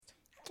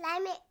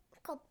Climate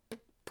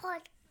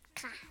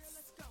Podcast.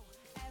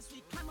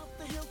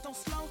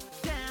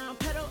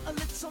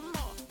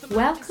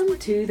 Welcome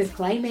to the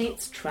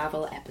Climates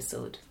Travel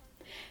episode.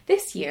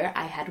 This year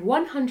I had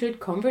 100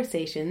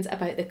 conversations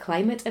about the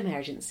climate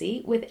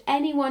emergency with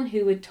anyone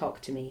who would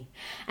talk to me,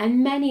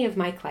 and many of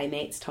my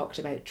climates talked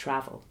about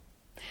travel.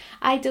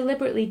 I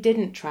deliberately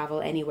didn't travel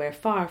anywhere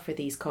far for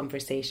these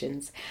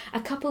conversations.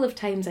 A couple of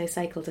times I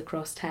cycled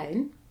across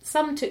town.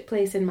 Some took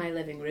place in my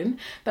living room,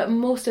 but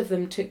most of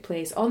them took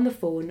place on the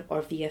phone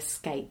or via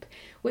Skype,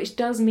 which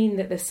does mean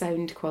that the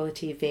sound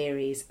quality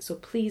varies, so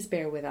please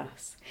bear with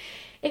us.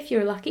 If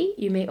you're lucky,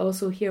 you may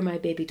also hear my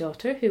baby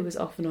daughter, who was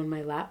often on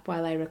my lap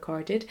while I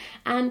recorded,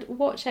 and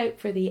watch out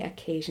for the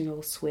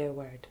occasional swear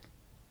word.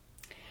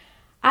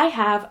 I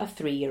have a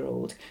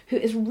 3-year-old who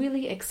is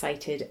really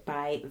excited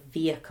by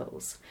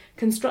vehicles.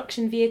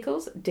 Construction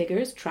vehicles,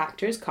 diggers,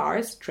 tractors,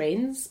 cars,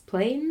 trains,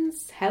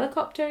 planes,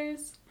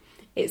 helicopters.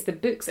 It's the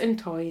books and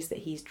toys that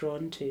he's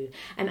drawn to,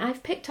 and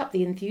I've picked up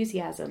the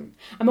enthusiasm.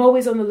 I'm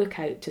always on the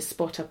lookout to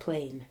spot a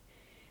plane.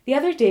 The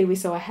other day we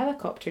saw a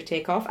helicopter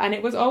take off, and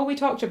it was all we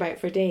talked about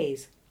for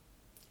days.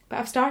 But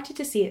I've started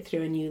to see it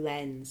through a new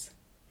lens.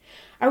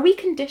 Are we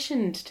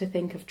conditioned to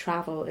think of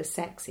travel as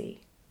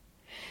sexy?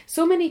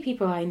 So many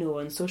people I know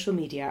on social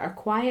media are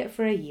quiet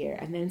for a year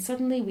and then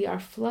suddenly we are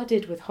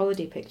flooded with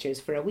holiday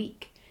pictures for a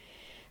week.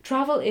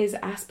 Travel is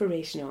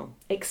aspirational,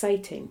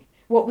 exciting,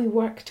 what we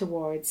work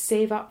towards,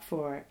 save up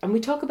for, and we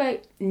talk about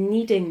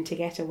needing to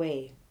get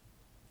away.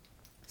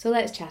 So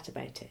let's chat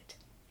about it.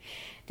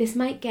 This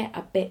might get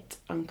a bit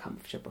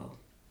uncomfortable.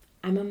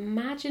 I'm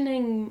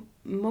imagining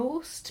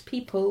most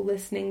people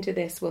listening to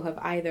this will have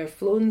either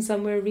flown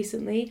somewhere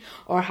recently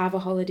or have a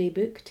holiday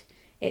booked.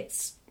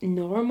 It's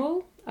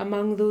normal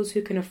among those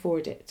who can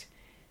afford it.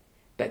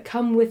 But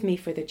come with me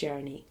for the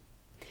journey.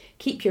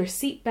 Keep your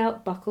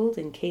seatbelt buckled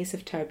in case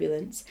of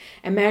turbulence,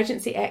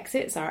 emergency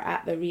exits are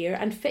at the rear,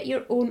 and fit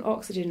your own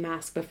oxygen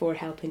mask before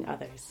helping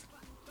others.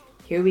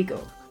 Here we go.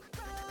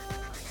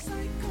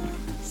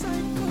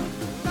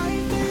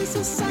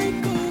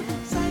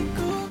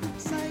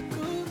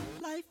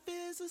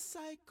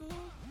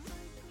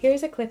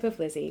 Here's a clip of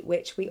Lizzie,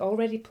 which we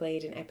already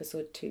played in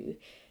episode 2,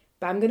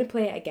 but I'm going to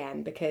play it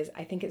again because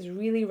I think it's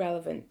really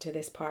relevant to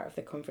this part of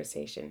the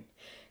conversation.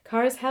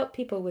 Cars help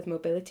people with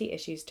mobility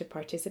issues to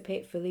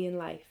participate fully in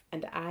life,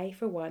 and I,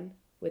 for one,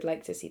 would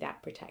like to see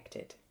that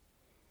protected.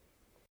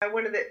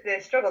 One of the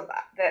struggles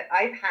that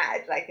I've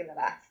had, like in the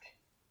last,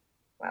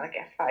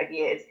 5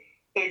 years,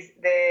 is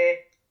the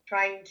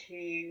trying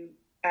to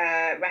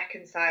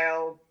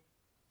reconcile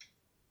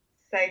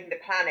saving the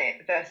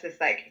planet versus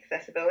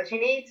accessibility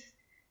needs,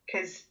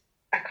 because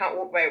I can't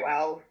walk very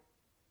well.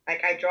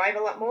 I drive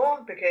a lot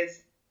more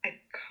because I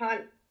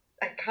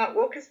can't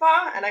walk as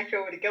far, and I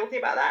feel really guilty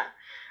about that.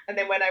 And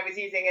then when I was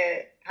using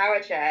a power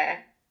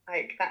chair,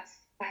 that's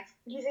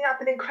using up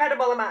an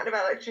incredible amount of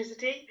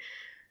electricity.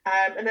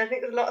 And I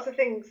think there's lots of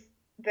things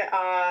that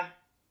are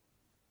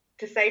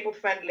disabled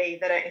friendly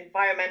that are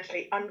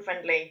environmentally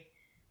unfriendly,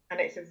 and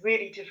it's a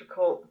really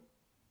difficult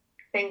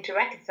thing to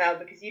reconcile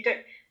because you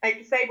don't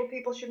disabled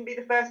people shouldn't be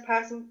the first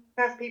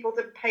people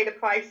to pay the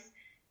price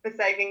for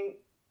saving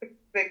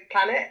the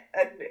planet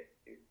and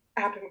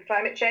helping with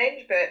climate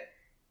change, but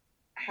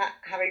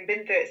having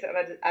been through it sort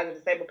of as a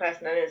disabled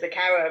person and as a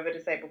carer of a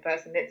disabled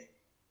person, it's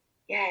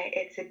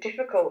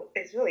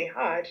really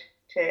hard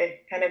to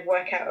kind of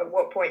work out at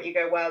what point you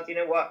go, well, do you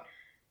know what,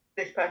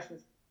 this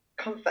person's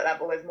comfort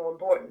level is more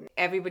important.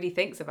 Everybody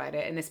thinks about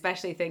it, and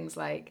especially things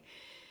like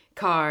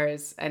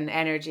cars and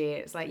energy.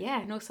 It's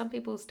some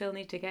people still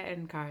need to get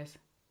in cars.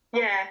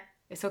 Yeah.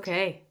 It's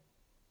okay.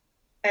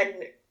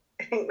 And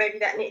I think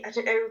maybe I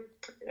don't know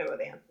what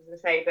the answer's going to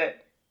say,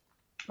 but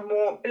a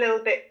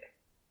little bit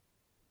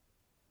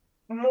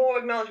more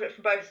acknowledgement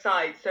from both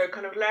sides. So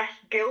kind of less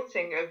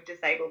guilting of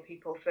disabled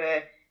people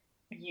for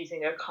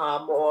using a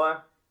car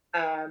more,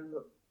 or,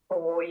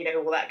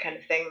 all that kind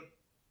of thing.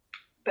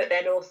 But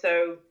then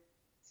also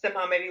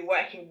somehow maybe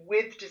working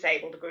with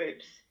disabled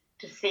groups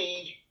to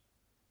see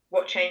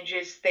what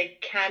changes they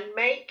can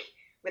make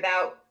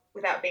without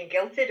being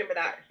guilted and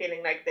without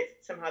feeling like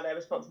it's somehow their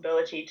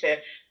responsibility to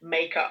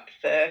make up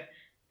for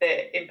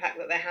the impact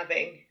that they're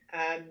having.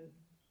 I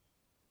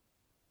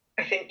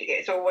think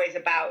it's always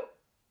about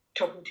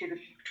talking to the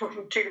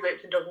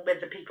groups and talking with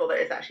the people that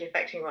it's actually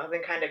affecting, rather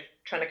than kind of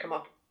trying to come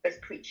up as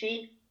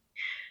preachy.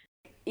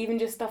 Even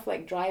just stuff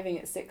like driving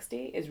at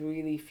 60 is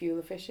really fuel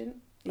efficient.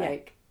 Yeah.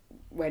 Like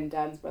when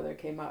Dan's brother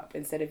came up,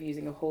 instead of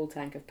using a whole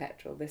tank of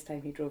petrol, this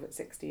time he drove at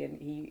 60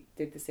 and he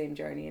did the same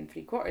journey in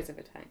 3/4 of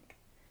a tank.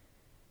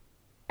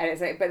 And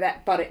it's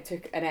but it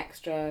took an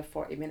extra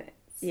 40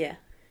 minutes. Yeah.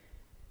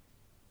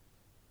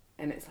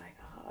 And it's like,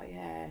 oh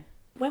yeah.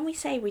 When we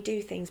say we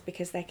do things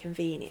because they're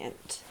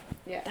convenient,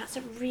 that's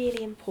a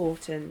really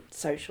important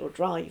social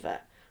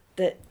driver,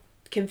 that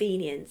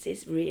convenience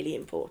is really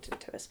important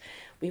to us.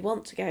 We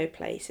want to go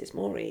places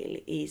more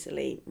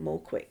easily, more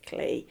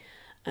quickly.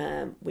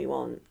 We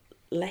want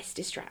less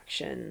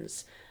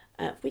distractions.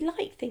 We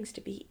like things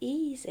to be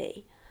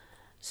easy.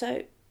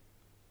 So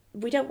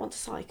we don't want to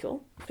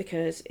cycle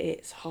because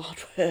it's hard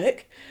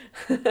work.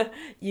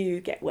 You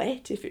get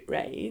wet if it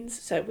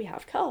rains, so we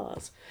have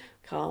cars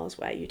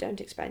where you don't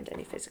expend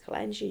any physical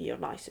energy, you're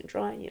nice and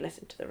dry and you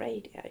listen to the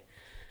radio.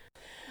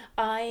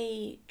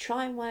 I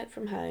try and work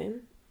from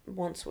home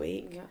once a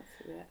week.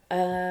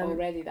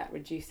 Already that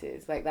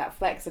reduces, like, that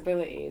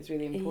flexibility is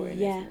really important,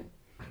 isn't it?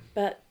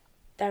 But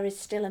there is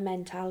still a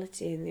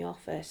mentality in the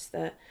office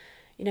that,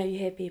 you know, you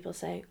hear people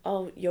say,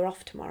 oh, you're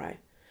off tomorrow.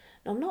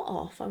 No, I'm not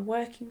off, I'm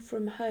working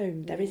from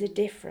home. There is a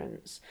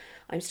difference.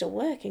 I'm still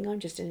working, I'm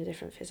just in a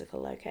different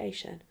physical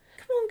location.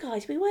 Come on,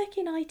 guys, we work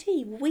in IT.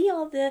 We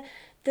are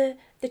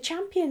the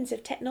champions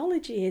of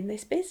technology in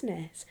this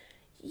business.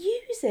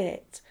 Use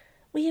it.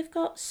 We have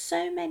got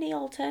so many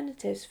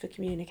alternatives for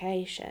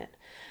communication.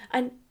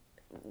 And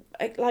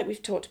like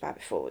we've talked about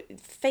before,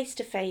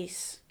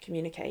 face-to-face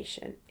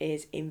communication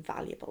is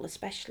invaluable,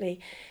 especially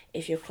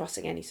if you're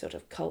crossing any sort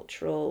of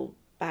cultural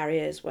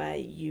barriers where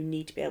you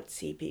need to be able to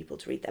see people,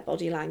 to read their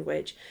body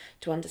language,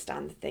 to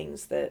understand the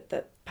things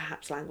that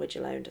perhaps language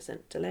alone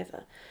doesn't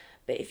deliver.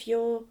 But if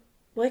you're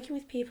working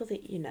with people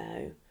that you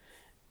know,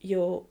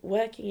 you're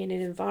working in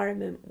an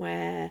environment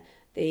where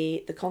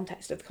the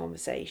context of the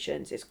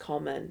conversations is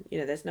common, you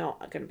know, there's not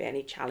going to be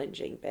any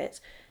challenging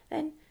bits,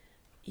 then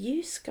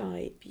use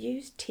Skype,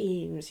 use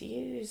Teams,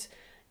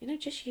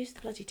 just use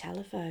the bloody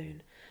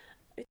telephone.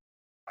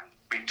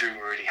 We do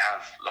already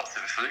have lots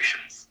of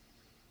solutions.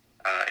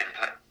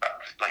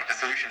 Like, the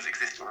solutions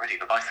exist already.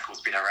 The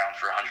bicycle's been around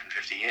for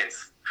 150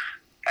 years.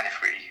 And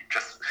if we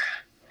just...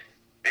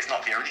 It's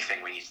not the only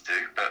thing we need to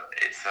do, but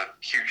it's a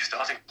huge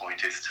starting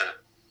point, is to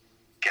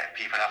get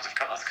people out of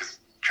cars, because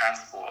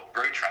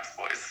road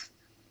transport is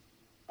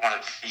one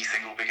of the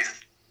single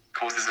biggest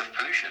causes of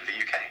pollution in the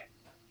UK.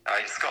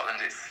 In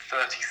Scotland, it's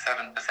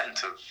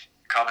 37% of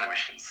carbon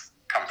emissions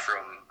come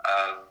from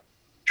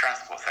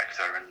transport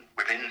sector, and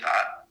within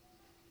that,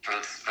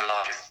 the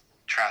largest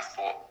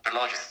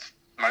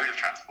mode of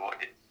transport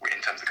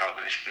in terms of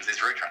carbon emissions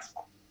is road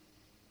transport.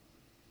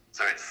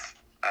 So it's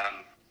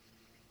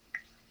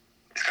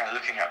kind of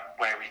looking at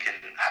where we can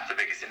have the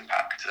biggest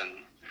impact,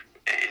 and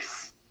it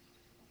is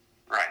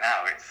right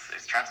now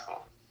it's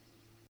transport.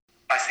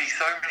 I see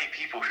so many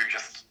people who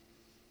just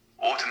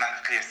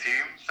automatically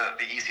assume that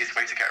the easiest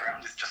way to get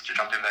around is just to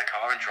jump in their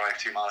car and drive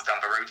 2 miles down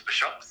the road to the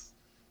shops.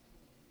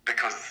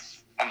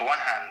 Because on the one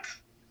hand,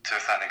 to a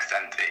certain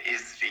extent, it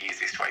is the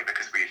easiest way,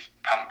 because we've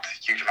pumped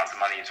huge amounts of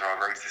money into our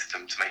road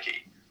system to make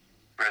it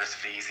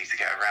relatively easy to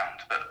get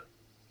around. But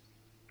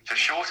for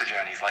shorter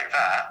journeys like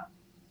that,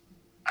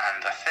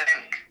 and I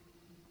think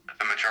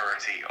the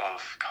majority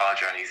of car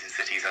journeys in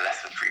cities are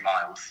less than 3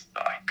 miles,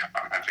 but I can't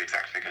remember the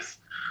exact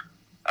figures.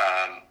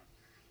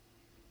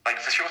 Like,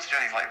 for shorter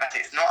journeys like that,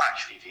 it's not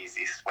actually the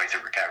easiest way to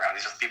get around,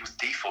 it's just people's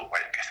default way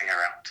of getting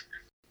around.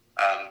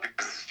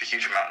 Because the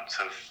huge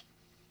amount of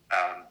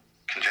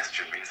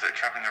congestion means that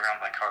travelling around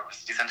by car at the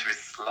city centre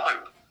is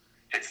slow.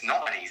 It's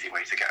not an easy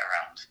way to get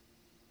around.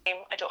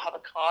 I don't have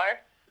a car,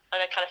 and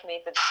I kind of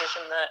made the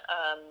decision that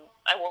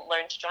I won't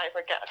learn to drive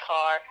or get a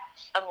car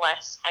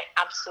unless I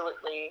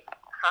absolutely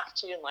have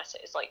to, unless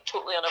it is, like,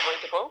 totally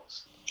unavoidable.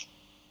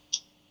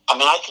 I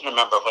mean, I can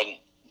remember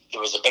when there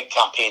was a big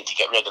campaign to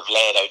get rid of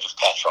lead out of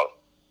petrol.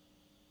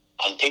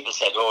 And people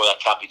said, oh, that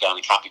can't be done,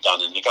 it can't be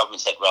done. And the government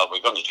said, well, we're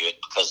going to do it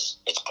because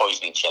it's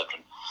poisoning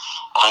children.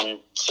 And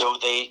so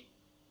they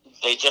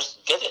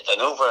just did it. And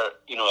over,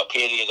 a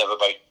period of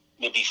about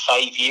maybe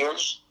 5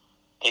 years,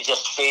 they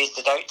just phased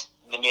it out.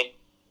 They made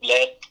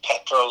lead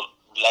petrol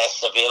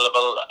less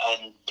available,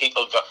 and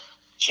people got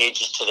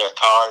changes to their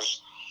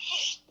cars.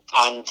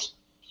 And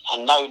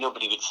now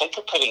nobody would think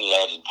of putting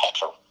lead in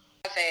petrol.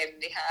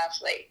 They have,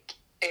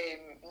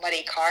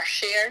 Murray Car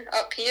Share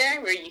up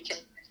here, where you can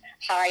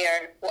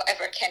hire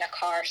whatever kind of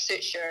car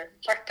suits your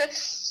purpose.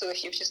 So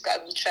if you've just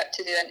got a wee trip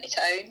to do into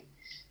town,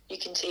 you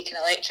can take an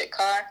electric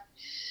car,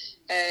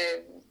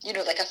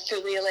 like a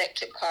fully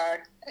electric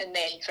car. And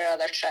then for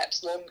other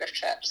trips, longer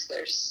trips,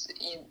 there's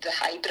the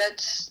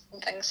hybrids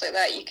and things like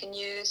that you can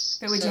use.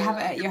 But would you have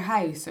it at your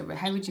house, or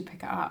how would you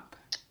pick it up?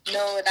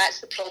 No, that's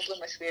the problem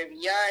with where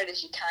we are,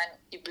 is you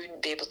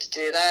wouldn't be able to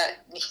do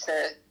that. You need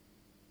to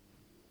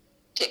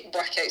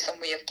work out some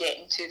way of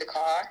getting to the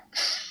car.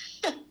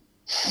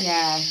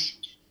 Yeah.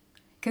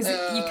 Because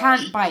you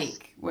can't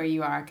bike where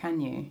you are, can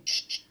you?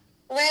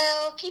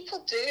 Well, people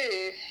do.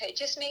 It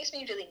just makes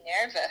me really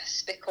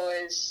nervous,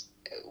 because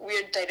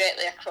we're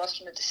directly across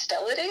from a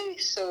distillery,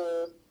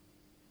 so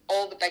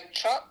all the big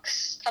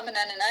trucks coming in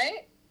and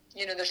out,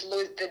 there's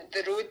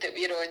the road that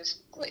we're on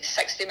is like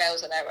 60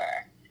 miles an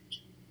hour,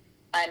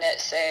 and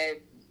it's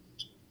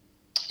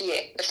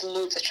there's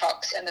loads of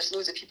trucks, and there's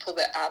loads of people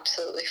that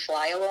absolutely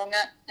fly along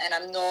it, and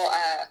I'm not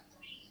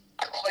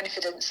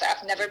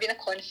I've never been a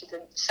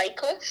confident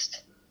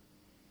cyclist.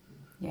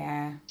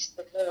 Yeah.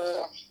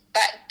 So,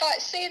 but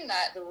saying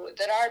that, though,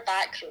 there are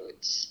back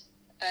roads,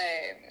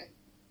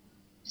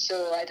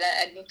 so I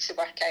need to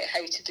work out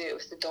how to do it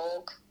with the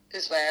dog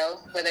as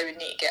well, whether we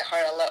need to get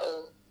her a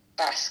little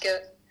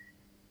basket,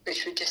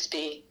 which would just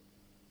be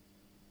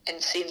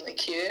insanely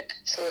cute.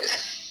 So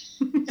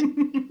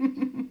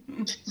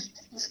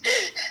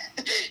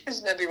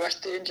It's maybe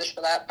worth doing just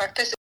for that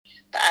purpose.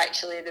 But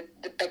actually,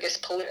 the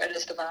biggest polluter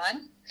is the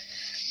van.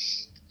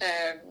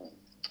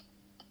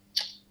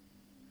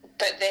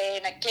 But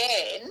then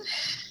again,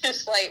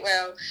 it's like,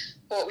 well,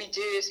 what we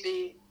do is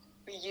we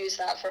use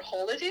that for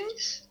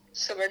holidays.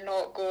 So we're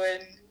not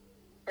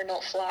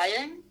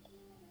flying.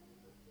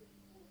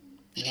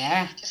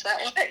 Yeah. Does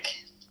that work?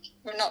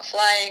 We're not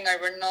flying, or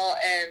we're not,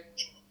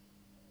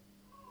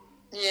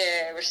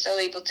 we're still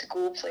able to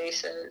go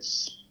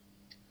places.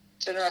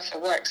 Don't know if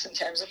it works in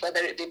terms of whether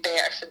it'd be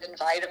better for the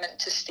environment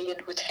to stay in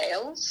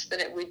hotels than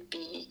it would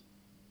be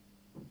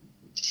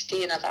to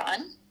stay in a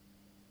van.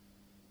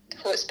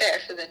 What's better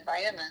for the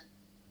environment?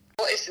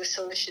 What is the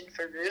solution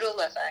for rural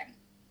living?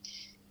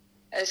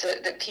 Is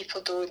it that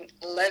people don't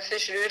live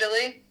as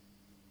rurally?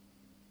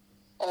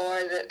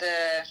 Or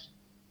that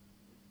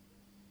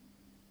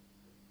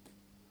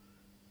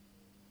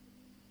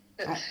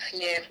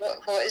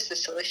what is the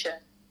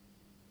solution?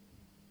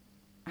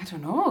 I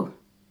don't know.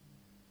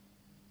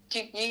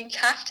 You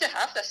have to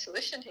have the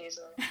solution,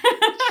 Hazel.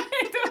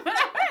 I don't know.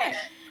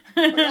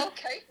 We're all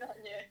counting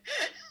on you.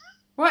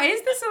 What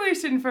is the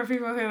solution for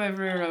people who live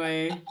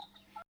rurally?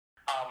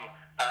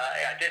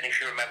 I don't know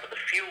if you remember the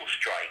fuel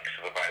strikes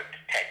of about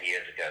 10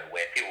 years ago,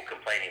 where people were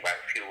complaining about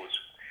fuels,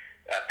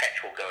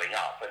 petrol going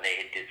up, and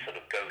they did sort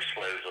of go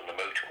slows on the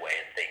motorway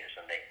and things,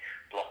 and they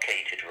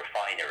blockaded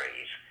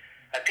refineries,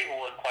 and people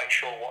weren't quite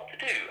sure what to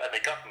do, and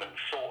the government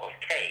sort of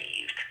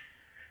caved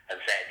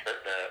and said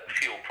that the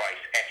fuel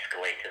price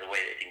escalated the way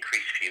that it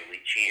increased fuel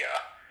each year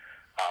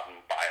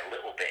by a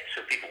little bit,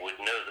 so people would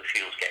know that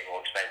fuel's getting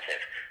more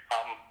expensive.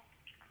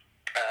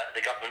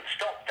 The government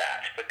stopped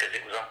that because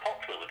it was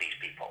unpopular with these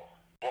people.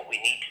 What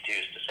we need to do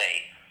is to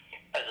say,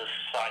 as a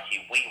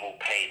society, we will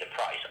pay the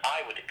price.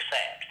 I would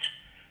accept,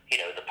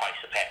 the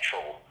price of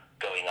petrol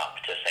going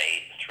up to,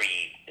 say,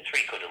 three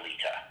quid a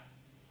litre,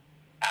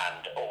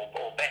 and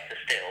or better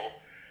still,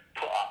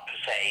 put up,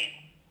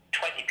 say,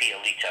 20p a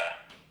litre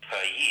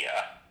per year,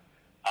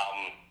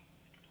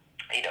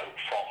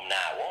 from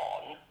now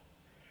on.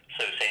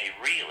 So say,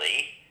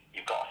 really,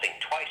 you've got to think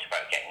twice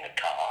about getting a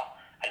car,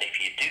 and if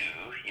you do,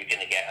 you're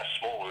going to get a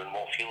smaller and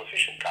more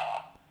fuel-efficient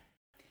car.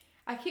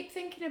 I keep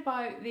thinking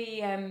about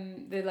the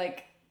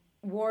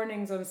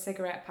warnings on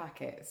cigarette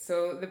packets.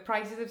 So the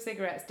prices of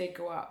cigarettes did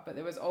go up, but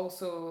there was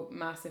also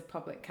massive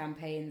public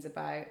campaigns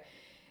about,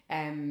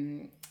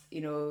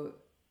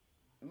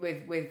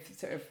 with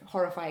sort of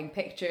horrifying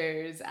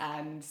pictures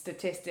and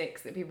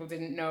statistics that people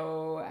didn't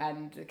know,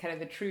 and kind of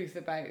the truth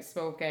about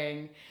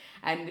smoking.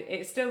 And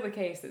it's still the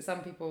case that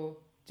some people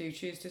do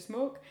choose to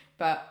smoke,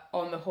 but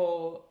on the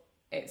whole,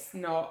 it's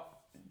not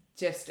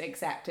just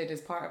accepted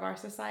as part of our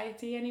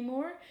society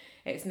anymore.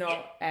 It's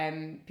not,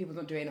 people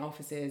don't do it in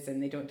offices,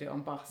 and they don't do it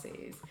on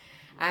buses.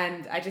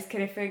 And I just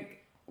kind of think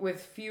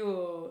with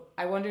fuel,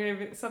 I wonder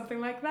if it's something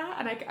like that.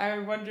 And I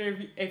wonder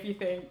if you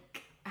think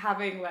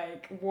having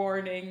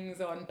warnings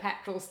on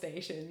petrol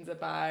stations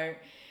about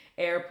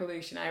air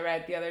pollution. I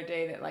read the other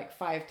day that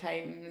 5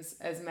 times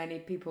as many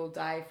people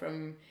die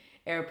from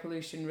air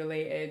pollution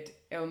related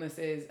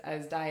illnesses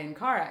as die in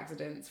car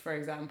accidents, for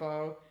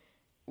example,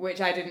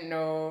 which I didn't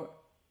know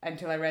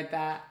until I read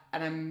that.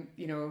 And I'm,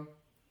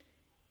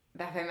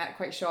 I find that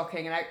quite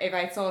shocking. And if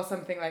I saw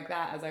something like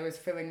that as I was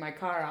filling my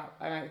car up,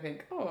 I might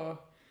think,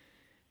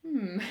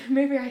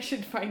 maybe I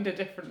should find a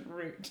different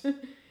route. I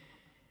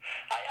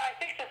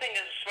think the thing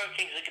is,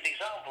 smoking is a good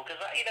example, because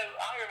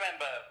I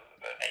remember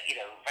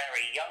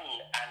very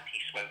young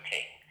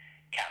anti-smoking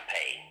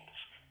campaigns,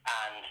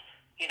 and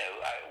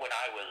when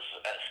I was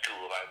at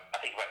school,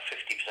 I think about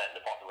 50% of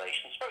the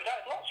population smoked.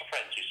 I had lots of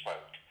friends who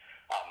smoked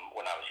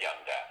when I was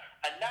younger,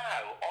 and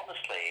now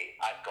honestly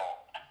I've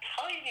got a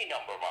tiny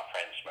number of my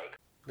friends smoke.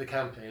 The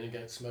campaign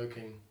against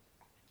smoking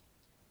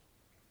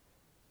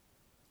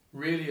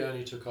really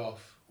only took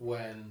off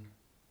when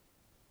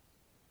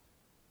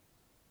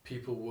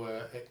people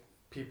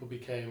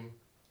became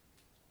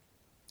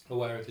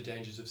aware of the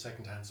dangers of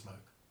secondhand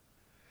smoke.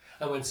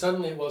 And when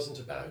suddenly it wasn't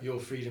about your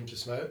freedom to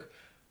smoke,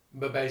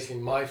 but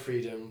basically my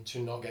freedom to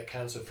not get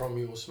cancer from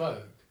your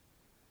smoke,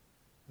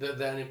 that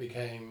then it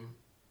became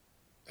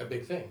a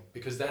big thing.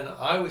 Because then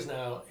I was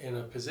now in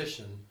a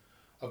position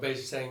of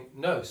basically saying,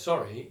 no,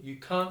 sorry, you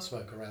can't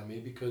smoke around me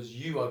because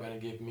you are going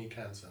to give me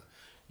cancer.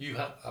 You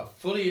are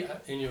fully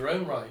in your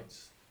own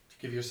rights to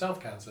give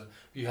yourself cancer,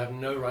 but you have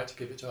no right to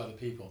give it to other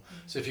people.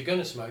 Mm-hmm. So if you're going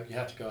to smoke, you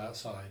have to go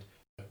outside.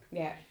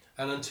 Yeah.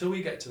 And until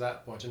we get to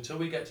that point, until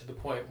we get to the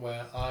point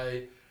where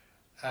I,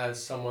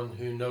 as someone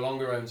who no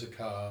longer owns a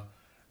car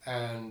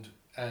and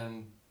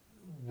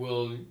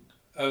will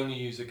only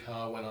use a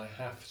car when I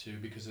have to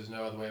because there's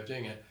no other way of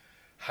doing it,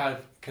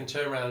 can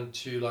turn around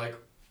to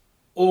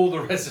all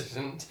the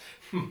residents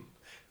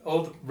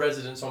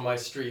on my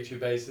street who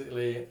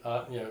basically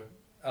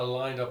are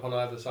lined up on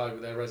either side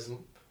with their resident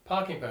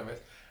parking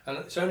permits. And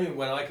it's only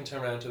when I can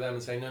turn around to them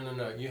and say,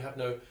 no, you have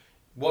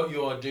what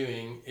you are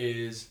doing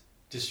is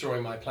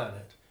destroying my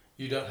planet.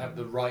 You don't have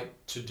the right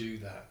to do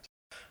that.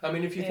 I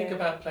mean, if you think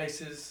about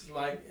places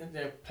like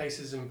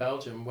places in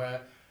Belgium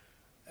where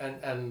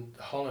and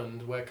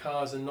Holland where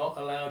cars are not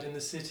allowed in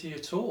the city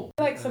at all.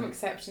 Like some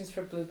exceptions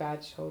for blue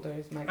badge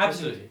holders.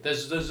 Absolutely,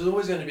 there's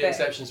always going to be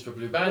exceptions for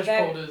blue badge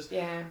holders.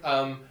 Yeah.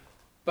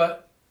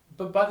 But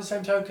by the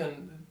same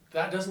token,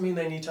 that doesn't mean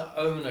they need to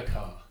own a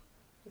car.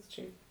 That's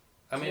true.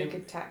 I mean, they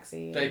could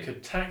taxi. They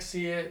could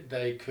taxi it.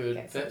 They could,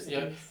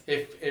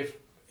 if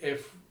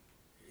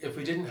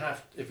we didn't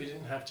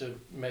have to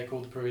make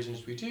all the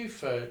provisions we do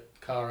for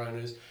car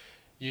owners,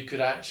 you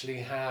could actually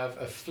have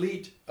a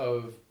fleet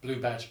of blue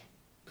badge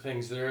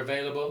things that are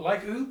available,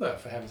 like Uber,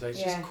 for heaven's sake.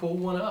 Just call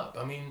one up.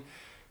 I mean,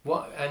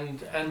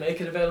 and make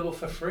it available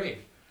for free.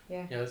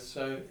 Yeah.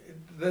 So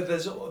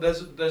there's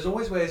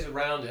always ways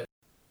around it.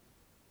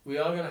 We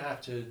are going to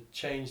have to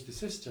change the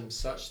system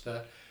such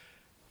that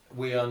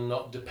we are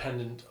not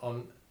dependent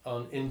on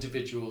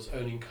individuals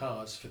owning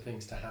cars for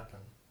things to happen.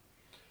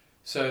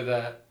 So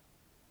that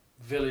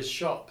village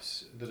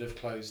shops that have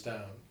closed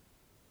down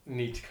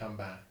need to come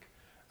back.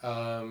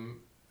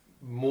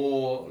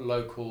 More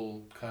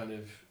local kind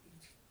of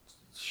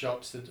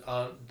shops that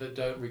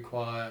don't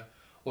require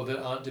or that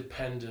aren't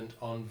dependent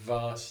on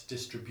vast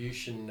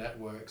distribution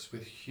networks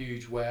with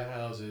huge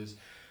warehouses,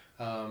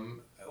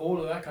 all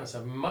of that kind of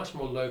stuff. Much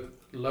more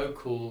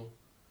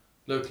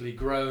locally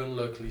grown,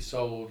 locally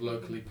sold,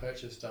 locally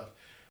purchased stuff.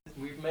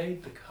 We've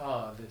made the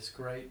car this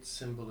great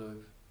symbol of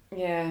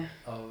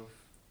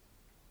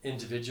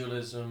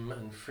individualism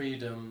and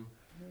freedom.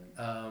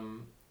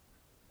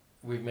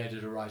 We've made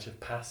it a rite of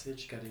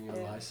passage, getting your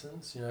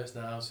license. It's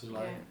now sort of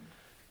like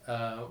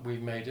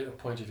we've made it a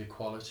point of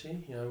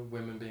equality.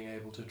 Women being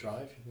able to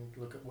drive. You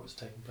can look at what's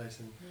taking place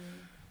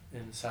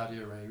in Saudi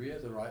Arabia,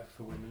 the right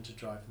for women to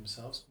drive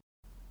themselves.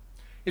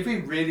 If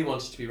we really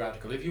wanted to be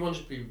radical, if you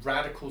wanted to be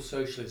radical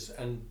socialists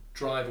and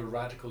drive a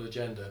radical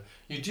agenda,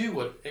 you do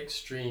what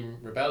Extreme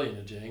Rebellion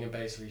are doing and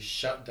basically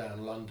shut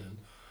down London,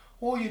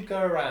 or you'd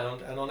go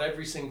around and on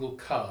every single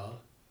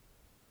car,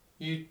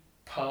 you'd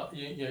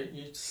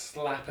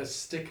slap a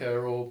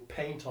sticker or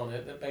paint on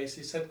it that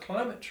basically said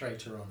climate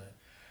traitor on it,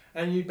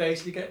 and you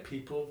basically get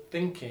people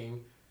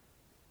thinking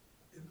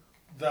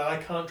that I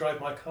can't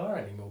drive my car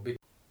anymore.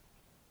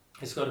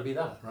 It's got to be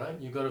that, right?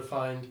 You've got to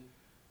find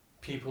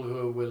people who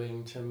are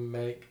willing to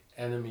make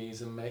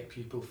enemies and make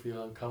people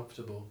feel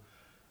uncomfortable,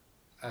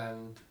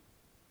 and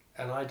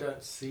I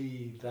don't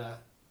see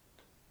that.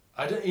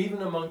 I don't,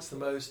 even amongst the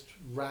most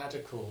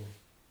radical.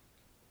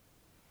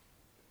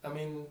 I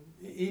mean,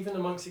 even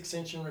amongst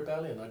Extinction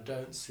Rebellion, I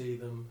don't see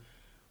them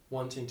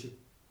wanting to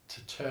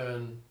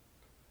turn.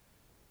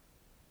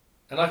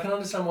 And I can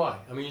understand why.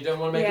 I mean, you don't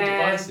want to make it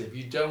divisive.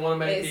 You don't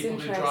want to make people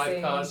who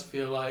drive cars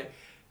feel like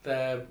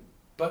they're.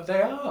 But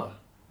they are.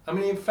 I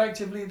mean,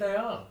 effectively, they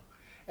are.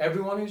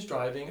 Everyone who's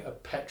driving a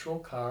petrol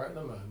car at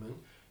the moment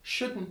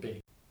shouldn't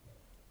be.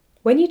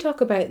 When you talk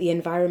about the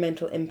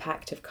environmental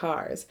impact of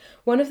cars,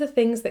 one of the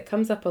things that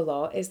comes up a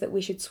lot is that we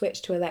should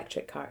switch to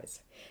electric cars.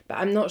 But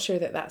I'm not sure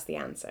that that's the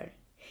answer.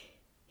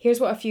 Here's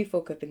what a few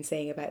folk have been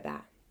saying about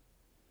that.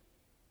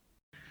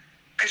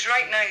 Because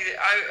right now,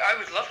 I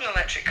would love an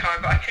electric car,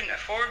 but I couldn't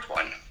afford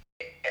one.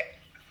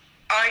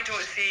 I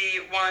don't see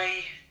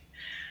why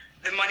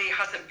the money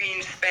hasn't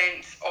been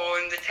spent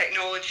on the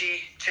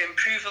technology to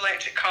improve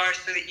electric cars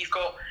so that you've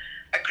got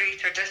a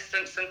greater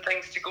distance and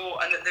things to go,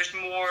 and that there's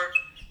more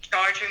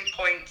charging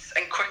points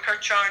and quicker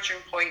charging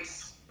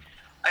points.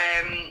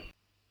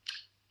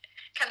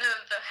 Kind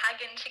of the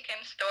Hagen chicken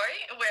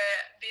story,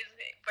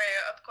 where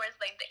of course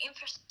like the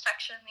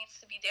infrastructure needs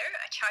to be there,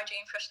 a charging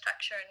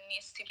infrastructure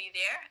needs to be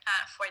there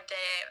for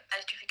the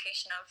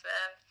electrification of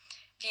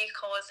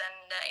vehicles and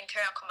the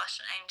internal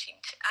combustion engine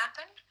to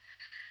happen.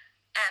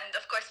 And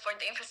of course, for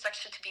the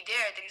infrastructure to be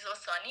there, there is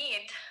also a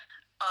need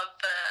of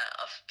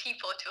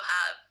people to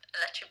have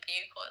electric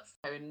vehicles.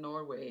 In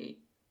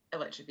Norway,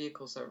 electric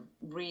vehicles are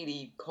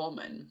really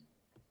common,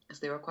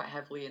 as they were quite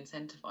heavily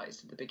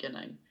incentivized at the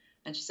beginning.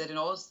 And she said in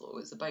Oslo,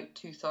 it's about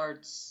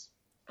 2/3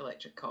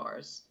 electric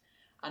cars,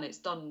 and it's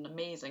done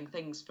amazing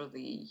things for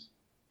the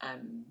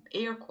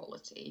air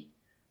quality,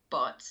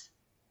 but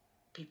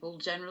people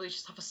generally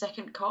just have a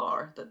second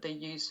car that they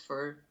use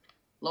for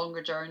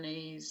longer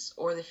journeys,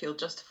 or they feel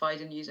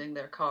justified in using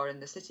their car in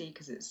the city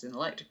because it's an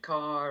electric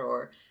car,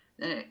 or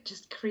and it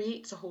just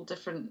creates a whole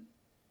different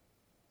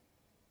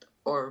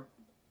or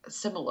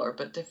similar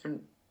but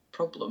different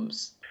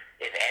problems.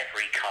 If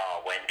every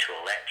car went to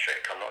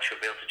electric, I'm not sure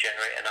we'll be able to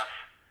generate enough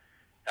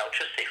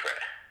electricity for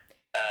it.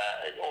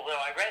 Although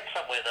I read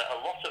somewhere that a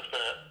lot of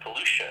the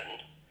pollution,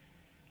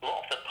 a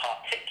lot of the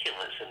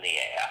particulates in the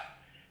air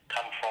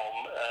come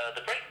from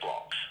the brake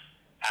blocks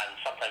and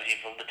sometimes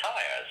even from the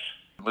tyres.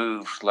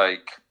 Moves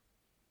like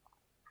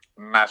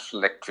mass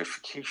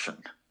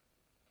electrification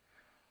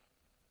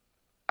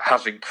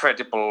has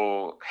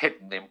incredible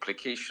hidden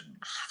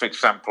implications. For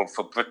example,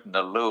 for Britain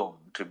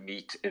alone to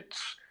meet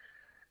its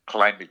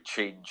climate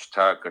change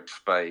targets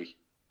by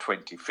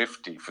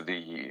 2050 for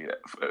the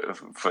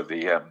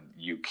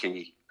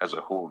UK as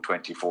a whole,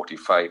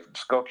 2045 in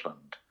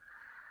Scotland,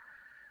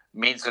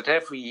 means that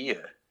every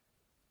year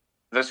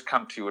this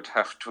country would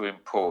have to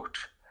import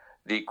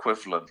the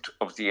equivalent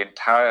of the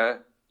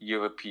entire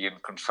European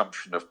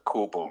consumption of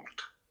cobalt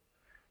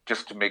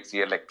just to make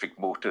the electric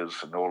motors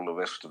and all the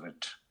rest of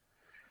it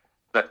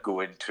that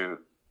go into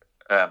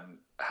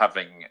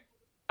having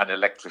an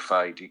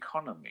electrified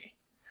economy,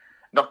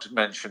 not to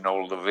mention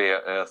all the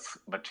rare earth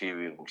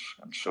materials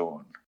and so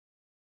on.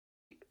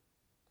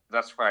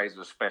 That's why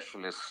the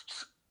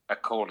specialists are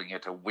calling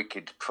it a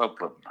wicked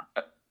problem.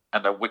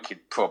 And a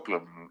wicked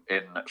problem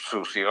in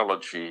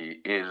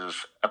sociology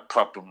is a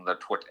problem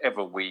that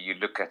whatever way you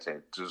look at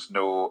it, there's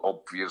no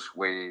obvious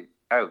way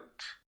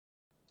out.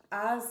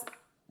 As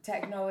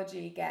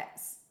technology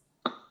gets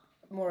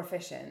more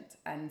efficient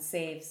and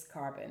saves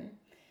carbon,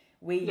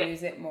 we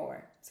use it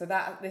more. So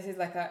this is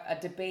like a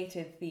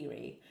debated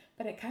theory,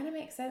 but it kind of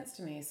makes sense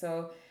to me.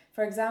 So,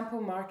 for example,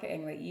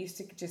 marketing, like you used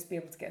to just be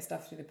able to get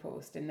stuff through the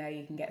post, and now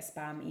you can get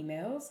spam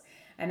emails.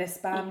 And a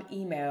spam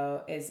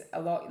email is a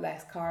lot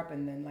less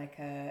carbon than like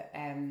a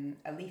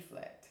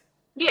leaflet.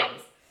 Yeah.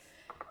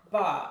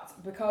 But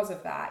because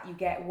of that, you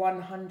get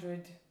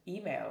 100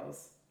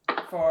 emails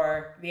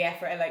for the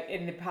effort. Like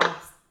in the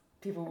past,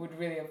 people would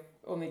really have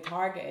only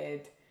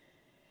targeted,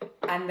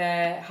 and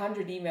the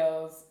 100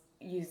 emails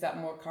use up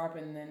more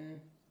carbon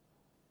than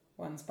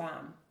one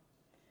spam.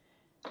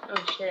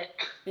 Oh shit.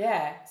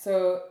 Yeah.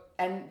 So,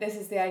 and this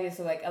is the idea.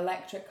 So, like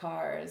electric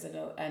cars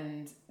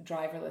and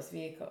driverless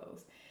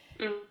vehicles,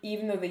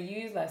 even though they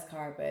use less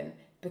carbon,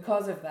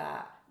 because of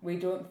that, we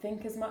don't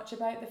think as much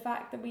about the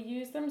fact that we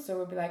use them. So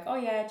we'll be like, oh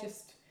yeah,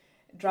 just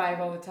drive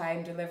all the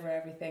time, deliver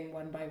everything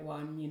one by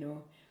one. You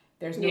know,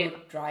 there's no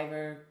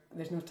driver,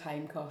 there's no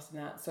time cost in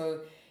that.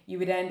 So you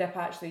would end up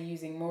actually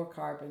using more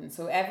carbon.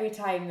 So every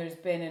time there's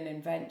been an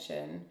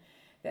invention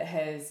that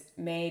has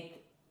made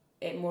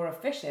it more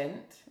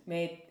efficient,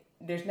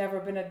 there's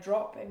never been a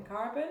drop in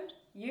carbon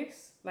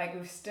use. Like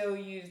we've still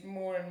used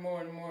more and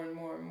more and more and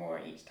more and more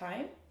each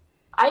time.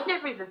 I'd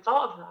never even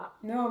thought of that.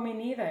 No, me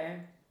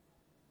neither.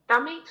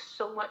 That makes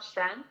so much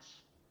sense.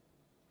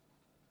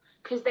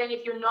 Because then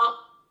if you know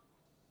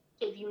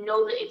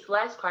that it's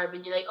less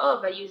carbon, you're like, oh,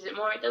 if I use it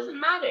more, it doesn't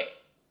matter.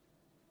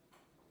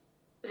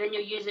 But then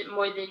you'll use it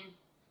more than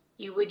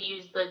you would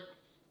use the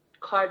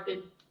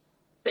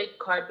big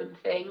carbon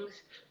things.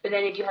 But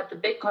then if you have the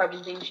big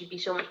carbon things, you'd be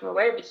so much more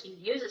aware of it, so you'd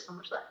use it so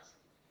much less.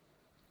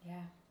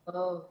 Yeah.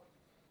 Oh.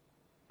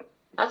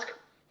 That's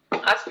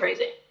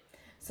crazy.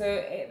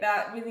 So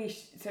that really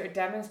sort of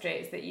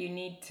demonstrates that you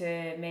need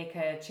to make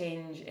a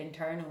change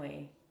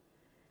internally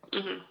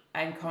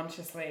and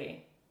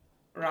consciously,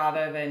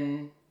 rather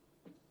than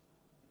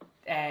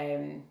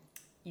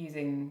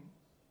using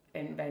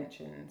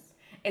inventions.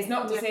 It's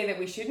not to say that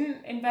we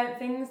shouldn't invent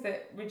things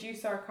that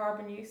reduce our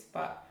carbon use,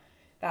 but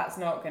that's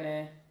not going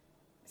to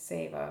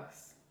save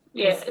us.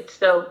 Yeah, it's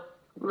still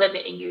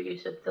limiting your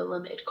use of the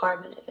limited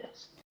carbon it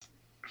is.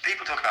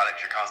 People talk about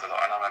electric cars a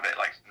lot, and I'm a bit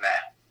like meh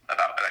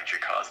about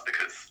electric cars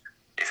because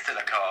it's still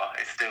a car.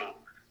 It still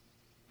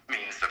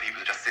means that people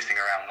are just sitting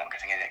around not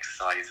getting any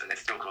exercise, and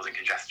it's still causing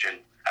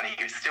congestion, and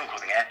it's still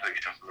causing air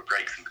pollution from the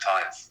brakes and the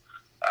tyres.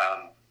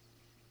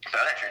 But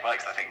electric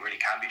bikes, I think,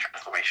 really can be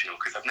transformational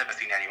because I've never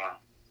seen anyone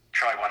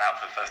try one out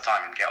for the first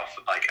time and get off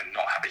the bike and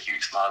not have a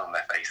huge smile on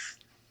their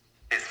face.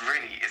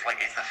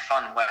 It's a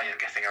fun way of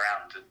getting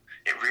around, and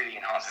it really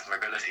enhances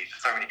mobility for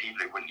so many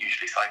people who wouldn't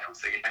usually cycle.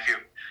 So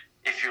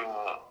if you're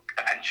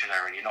a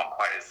pensioner and you're not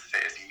quite as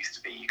fit as you used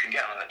to be, you can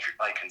get on an electric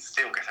bike and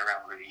still get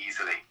around really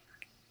easily.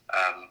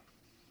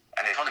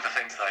 And it's one of the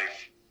things I've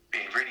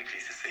been really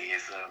pleased to see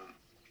is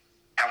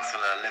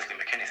Councillor Leslie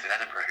McInnes in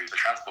Edinburgh, who's a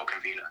transport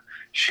convener.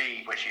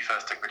 She, when she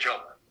first took the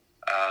job,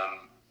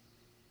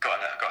 got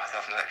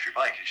herself an electric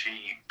bike, and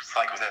she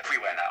cycles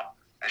everywhere now.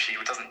 And she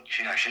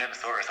never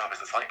saw herself as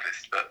a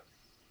cyclist, but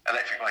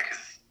electric bike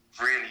has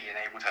really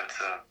enabled her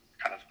to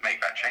kind of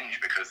make that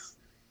change, because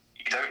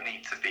you don't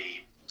need to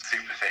be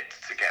super fit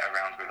to get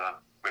around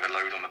with a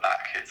load on the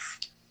back. It's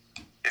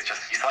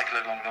just, you cycle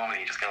along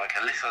normally, you just get like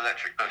a little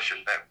electric push,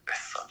 and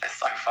they're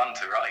so fun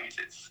to ride.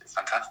 It's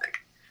fantastic.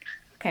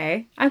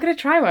 Okay, I'm going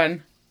to try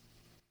one.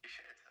 You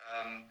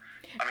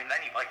should. I mean,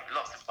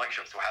 lots of bike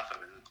shops will have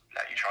them and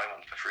let you try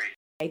one for free.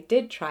 I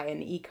did try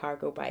an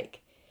e-cargo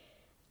bike,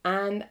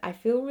 and I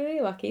feel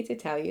really lucky to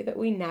tell you that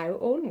we now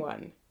own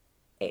one.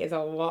 It is a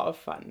lot of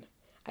fun.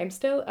 I'm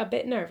still a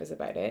bit nervous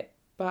about it,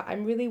 but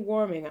I'm really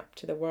warming up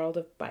to the world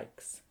of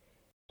bikes.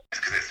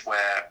 Because it's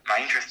where my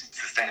interest in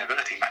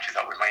sustainability matches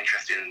up with my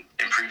interest in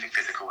improving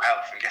physical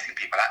health and getting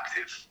people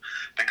active.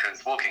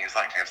 Because walking and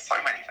cycling have so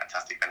many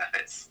fantastic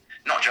benefits,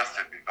 not just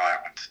for the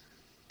environment,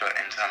 but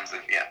in terms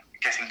of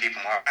getting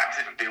people more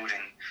active and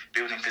building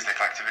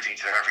physical activity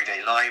into their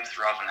everyday lives,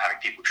 rather than having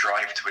people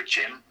drive to a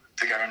gym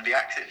to go and be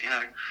active.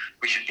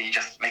 We should be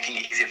just making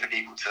it easier for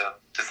people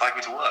to cycle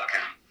to work.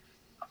 And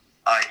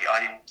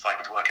I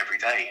cycle to work every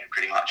day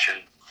pretty much,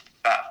 and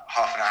about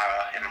half an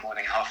hour in the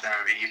morning, half an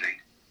hour in the evening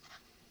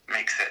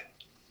makes it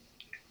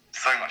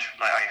so much,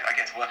 like I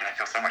get to work and I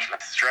feel so much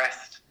less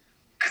stressed,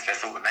 because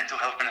there's all the mental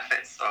health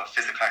benefits of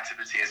physical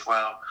activity as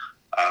well.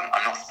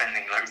 I'm not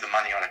spending loads of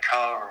money on a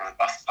car or on a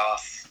bus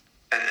pass.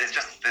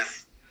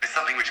 there's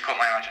something which caught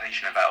my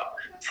imagination about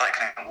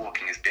cycling and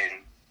walking as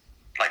being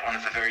like one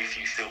of the very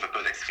few silver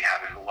bullets we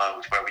have in the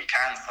world, where we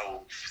can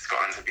solve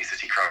Scotland's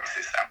obesity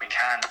crisis, and we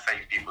can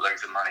save people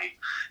loads of money,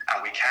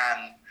 and we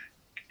can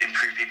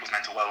improve people's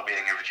mental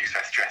well-being and reduce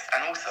their stress.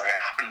 And also it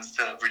happens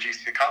to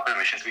reduce the carbon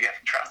emissions we get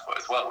from transport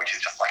as well, which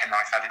is just like a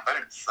nice added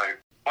bonus. So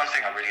one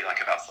thing I really like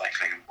about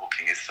cycling and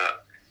walking is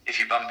that if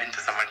you bump into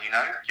someone you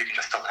know, you can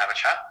just stop and have a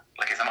chat.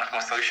 Like, it's a much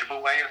more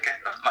sociable way of getting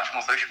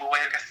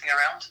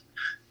around.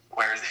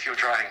 Whereas if you're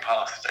driving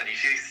past and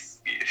if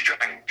you're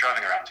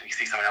driving around and you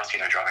see someone else you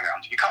know driving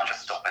around, you can't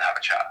just stop and have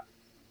a chat.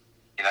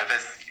 You know,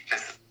 there's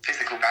a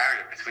physical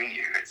barrier between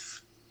you.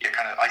 You're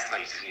kind of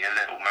isolated in your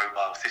little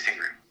mobile sitting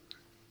room.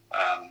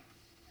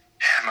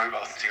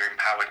 Mobile sitting room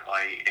powered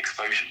by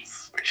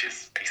explosions, which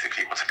is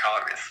basically what a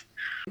car is.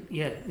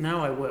 Yeah,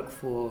 now I work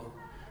for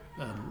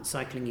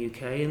Cycling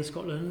UK in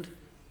Scotland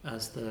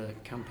as the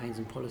campaigns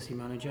and policy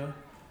manager.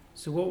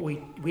 So what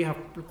we have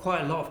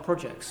quite a lot of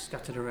projects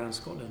scattered around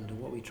Scotland, and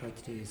what we try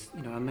to do is,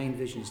 our main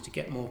vision is to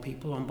get more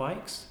people on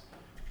bikes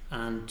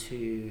and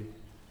to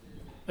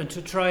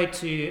try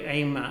to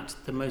aim at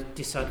the most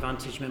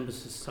disadvantaged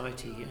members of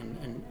society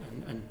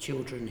and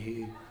children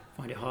who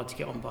find it hard to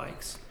get on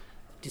bikes,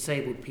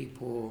 disabled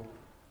people,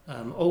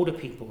 older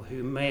people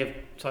who may have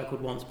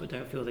cycled once but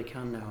don't feel they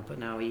can now, but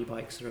now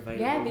e-bikes are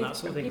available and that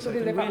sort of thing. People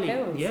who live up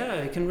hills.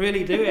 Yeah, they can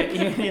really do it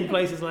in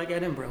places like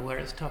Edinburgh where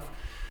it's tough.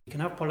 We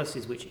can have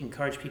policies which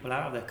encourage people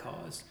out of their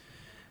cars.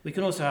 We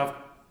can also have,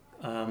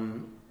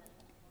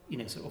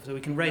 so we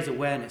can raise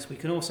awareness. We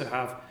can also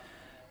have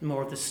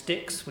more of the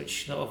sticks,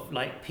 which sort of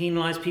like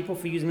penalise people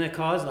for using their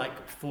cars,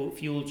 like for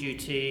fuel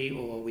duty,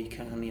 or we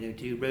can,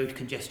 do road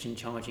congestion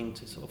charging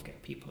to sort of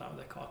get people out of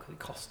their car because it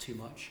costs too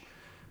much.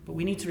 But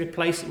we need to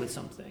replace it with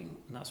something,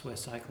 and that's where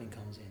cycling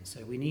comes in.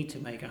 So we need to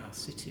make our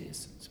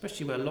cities,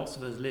 especially where lots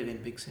of us live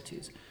in big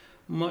cities,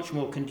 much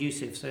more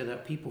conducive so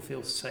that people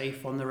feel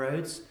safe on the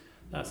roads.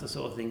 That's the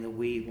sort of thing that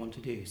we want to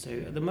do. So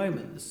at the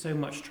moment, there's so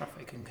much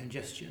traffic and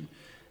congestion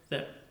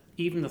that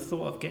even the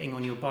thought of getting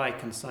on your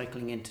bike and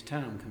cycling into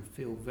town can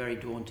feel very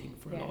daunting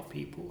for a lot of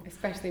people.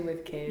 Especially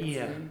with kids.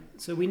 Yeah.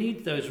 So we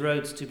need those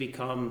roads to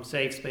become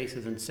safe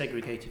spaces and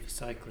segregated for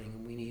cycling,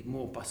 and we need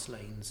more bus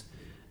lanes.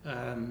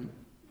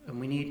 And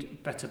we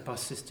need better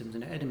bus systems.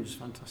 And Edinburgh's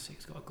fantastic,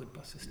 it's got a good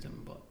bus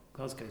system, but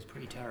Glasgow's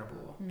pretty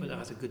terrible, but it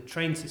has a good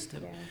train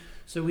system. Yeah.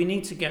 So we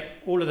need to get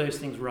all of those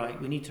things right.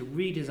 We need to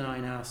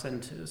redesign our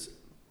centres,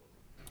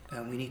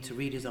 and we need to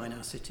redesign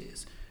our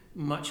cities,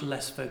 much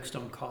less focused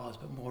on cars,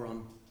 but more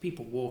on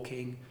people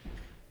walking,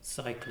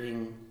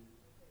 cycling,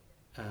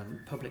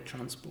 public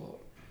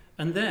transport.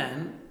 And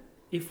then,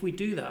 if we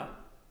do that,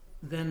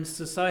 then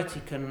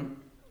society can,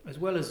 as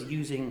well as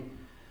using,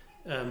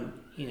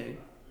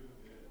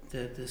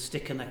 the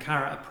stick and the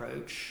carrot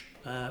approach,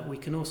 we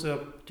can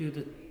also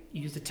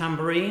use the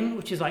tambourine,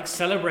 which is like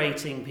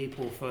celebrating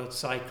people for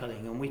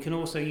cycling, and we can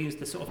also use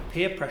the sort of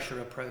peer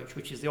pressure approach,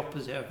 which is the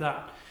opposite of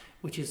that,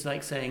 which is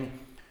like saying,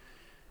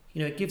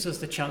 it gives us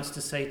the chance to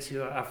say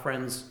to our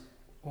friends,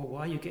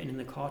 why are you getting in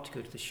the car to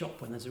go to the shop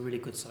when there's a really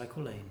good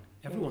cycle lane?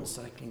 Everyone's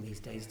cycling these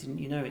days, didn't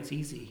you know? It's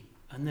easy.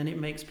 And then it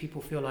makes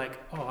people feel like,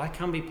 I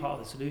can be part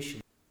of the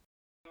solution.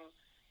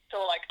 So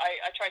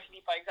I try to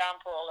lead by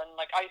example, and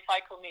I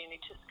cycle mainly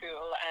to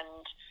school,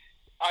 and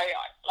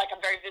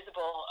I'm very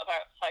visible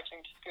about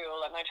cycling to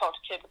school, and I talk to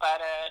kids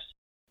about it.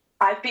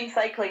 I've been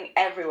cycling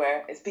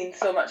everywhere. It's been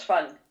so much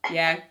fun.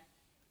 Yeah,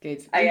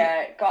 good.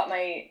 I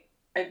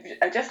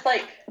just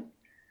I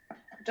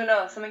don't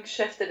know, something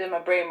shifted in my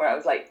brain where I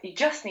was like, you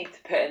just need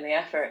to put in the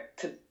effort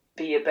to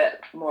be a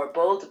bit more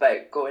bold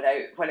about going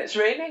out when it's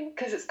raining,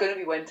 because it's going to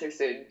be winter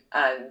soon,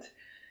 and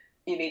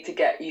you need to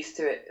get used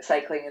to it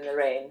cycling in the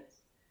rain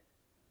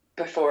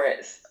before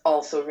it's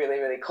also really,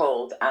 really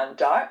cold and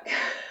dark.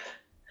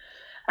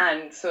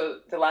 And so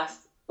the last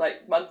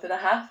month and a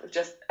half of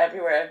just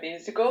everywhere I've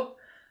needed to go,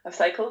 I've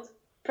cycled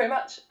pretty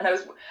much. And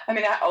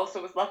I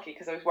also was lucky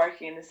because I was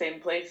working in the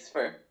same place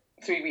for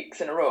 3 weeks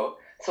in a row.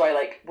 So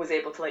I was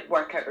able to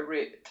work out a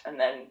route and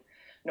then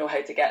know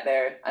how to get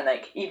there. And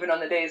even on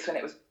the days when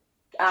it was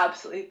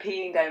absolutely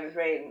peeing down with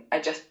rain,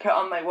 I just put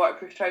on my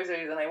waterproof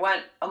trousers and I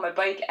went on my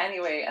bike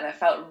anyway, and I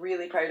felt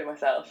really proud of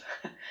myself.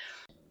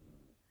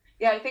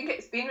 Yeah, I think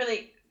it's been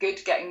really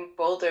good getting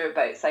bolder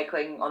about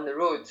cycling on the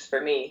roads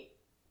for me.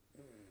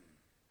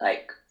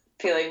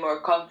 Feeling more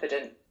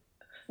confident.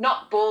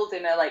 Not bold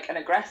in an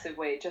aggressive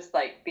way, just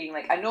being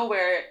I know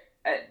where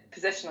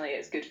positionally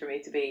it's good for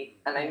me to be,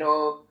 and I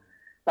know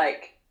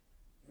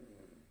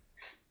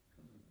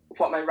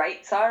what my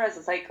rights are as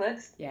a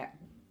cyclist. Yeah.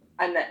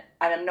 And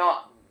I'm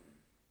not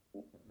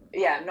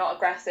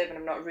aggressive, and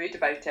I'm not rude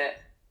about it.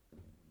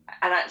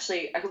 And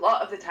actually, a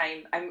lot of the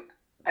time,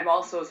 I'm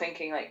also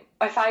thinking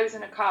if I was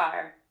in a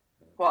car,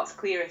 what's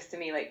clearest to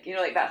me?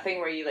 That thing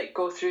where you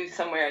go through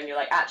somewhere and you're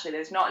actually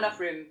there's not enough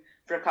room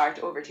for a car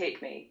to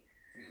overtake me,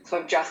 so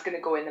I'm just going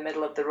to go in the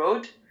middle of the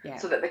road,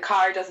 so that the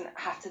car doesn't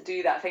have to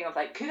do that thing of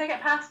could I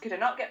get past, could I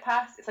not get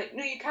past? It's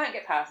no, you can't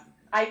get past.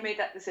 I've made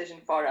that decision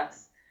for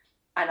us.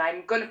 and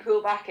I'm going to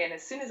pull back in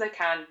as soon as I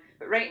can,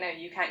 but right now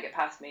you can't get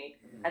past me,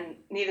 and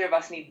neither of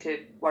us need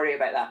to worry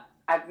about that.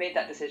 I've made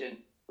that decision,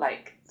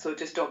 like, so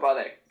just don't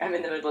bother. I'm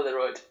in the middle of the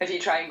road. If you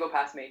try and go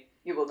past me,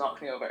 you will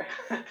knock me over.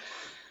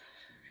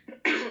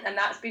 And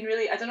that's been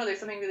really, I don't know, there's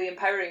something really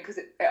empowering, because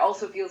it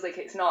also feels like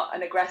it's not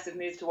an aggressive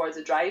move towards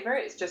a driver,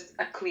 it's just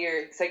a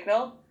clear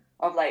signal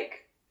of,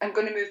 like, I'm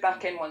going to move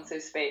back in once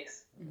there's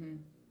space. Mm-hmm.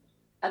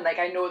 And, like,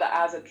 I know that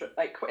as a,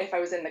 like, if I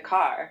was in the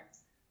car,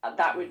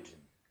 I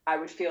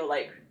would feel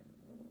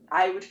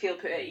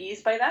put at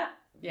ease by that.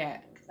 Yeah.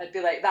 I'd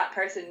be like, that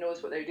person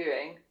knows what they're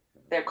doing,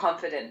 they're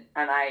confident,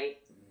 and I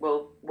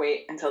will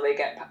wait until they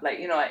get, like,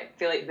 you know, I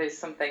feel like there's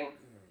something,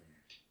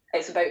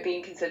 it's about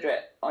being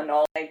considerate on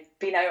all. I've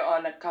been out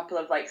on a couple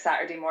of, like,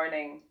 Saturday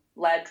morning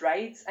led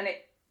rides, and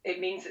it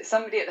means that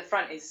somebody at the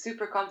front is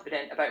super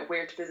confident about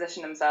where to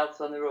position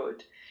themselves on the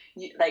road.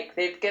 Like,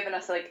 they've given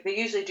us, like, they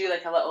usually do,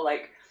 like, a little,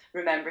 like,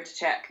 remember to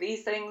check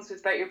these things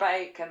about your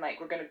bike, and, like,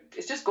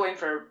 it's just going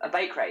for a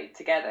bike ride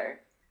together.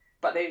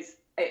 But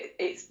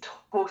it's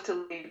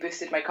totally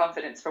boosted my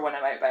confidence for when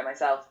I'm out by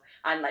myself,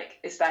 and, like,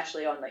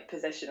 especially on, like,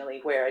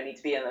 positionally where I need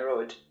to be on the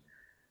road.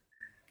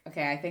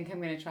 Okay, I think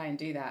I'm going to try and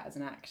do that as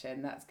an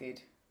action. That's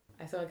good.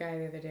 I saw a guy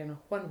the other day on a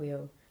one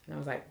wheel, and I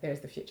was like, there's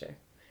the future.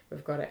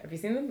 We've got it. Have you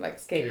seen them? Like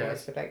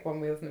skateboards with, like, one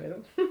wheels in the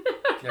middle.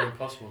 They're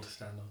impossible to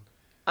stand on.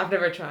 I've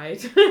never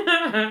tried.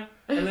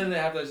 And then they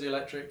have those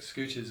electric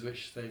scooters,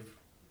 which they've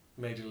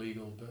made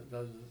illegal, but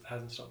that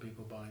hasn't stopped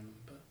people buying them.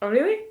 But oh,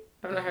 really?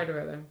 I've not heard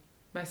about them.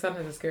 My son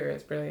has a scooter.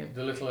 It's brilliant.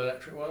 the little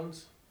electric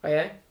ones. Oh,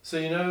 yeah? So,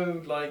 you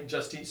know, like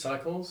Just Eat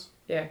cycles?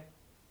 Yeah.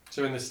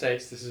 So in the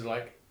States, this is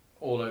like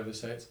all over the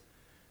States,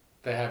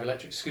 they have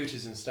electric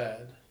scooters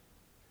instead,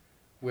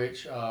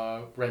 which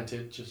are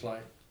rented just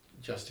like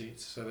Just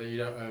Eats, so that you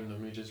don't own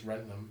them, you just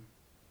rent them.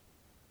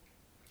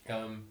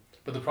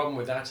 But the problem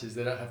with that is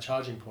they don't have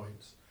charging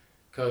points,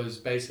 because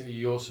basically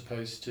you're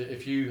supposed to,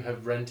 if you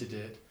have rented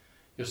it,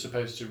 you're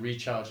supposed to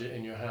recharge it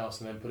in your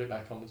house and then put it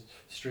back on the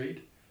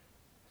street.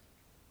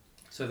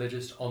 So they're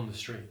just on the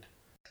street.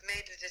 I've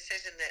made a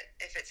decision that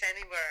if it's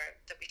anywhere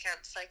that we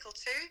can't cycle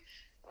to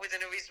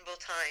within a reasonable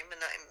time,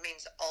 and that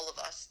means all of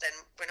us, then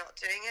we're not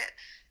doing it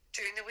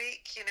during the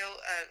week, you know,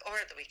 or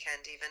at the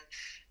weekend even,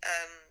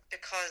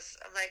 because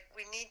I'm like,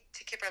 we need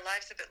to keep our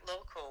lives a bit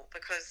local,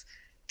 because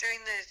during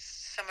the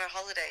summer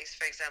holidays,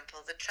 for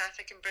example, the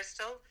traffic in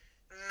Bristol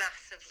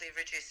massively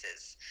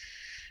reduces,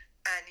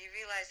 and you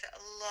realise that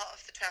a lot of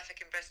the traffic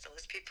in Bristol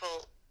is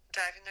people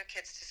driving their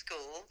kids to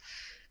school,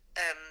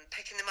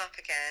 picking them up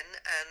again,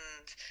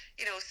 and,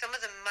 you know, some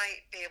of them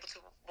might be able to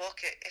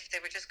walk it if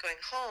they were just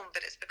going home, but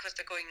it's because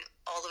they're going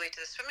all the way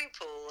to the swimming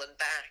pool and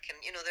back, and,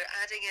 you know, they're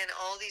adding in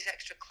all these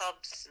extra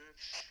clubs and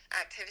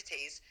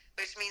activities,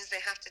 which means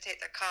they have to take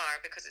their car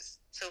because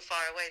it's so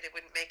far away they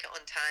wouldn't make it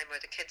on time, or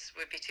the kids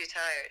would be too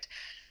tired.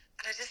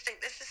 And I just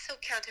think this is so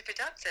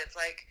counterproductive.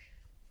 Like,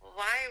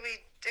 why are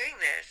we doing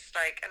this?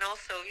 Like, and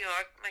also, you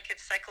know, my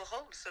kids cycle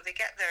home, so they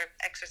get their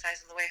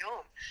exercise on the way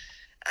home.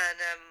 And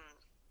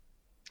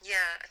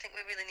yeah, I think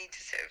we really need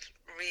to sort of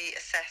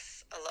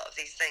reassess a lot of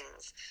these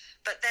things.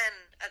 But then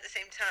at the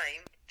same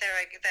time,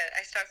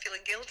 I start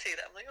feeling guilty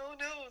that I'm like, oh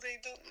no,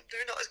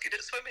 they're not as good at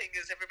swimming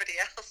as everybody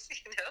else,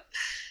 you know.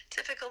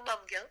 Typical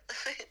mum guilt.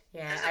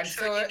 Yeah, I'm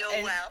sure you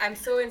know well. I'm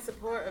so in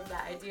support of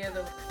that idea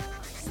though.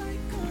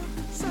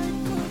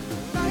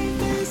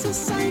 Life is a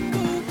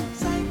cycle,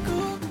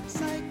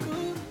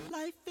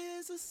 life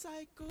is a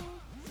cycle.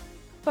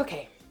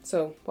 Okay,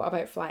 so what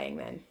about flying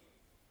then?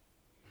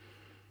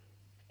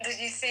 Did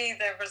you see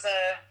there was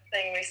a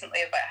thing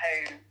recently about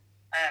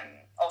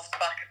how, off the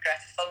back of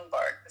Greta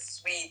Thunberg, the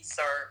Swedes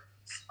are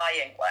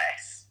flying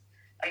less,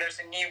 and there's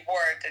a new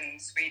word in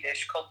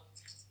Swedish called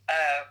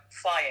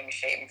flying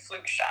shame,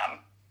 flugskam,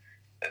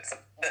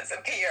 that's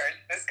appeared.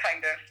 This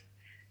kind of,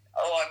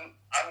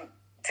 I'm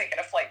taking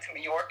a flight to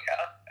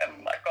Mallorca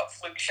and I've got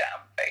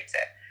flugskam about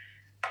it.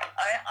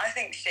 I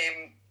think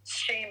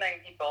shaming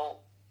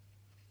people,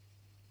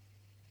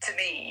 to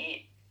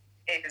me,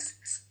 is,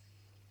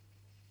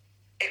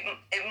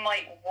 it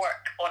might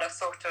work on a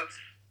sort of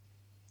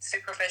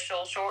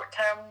superficial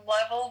short-term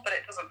level, but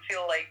it doesn't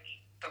feel like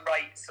the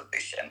right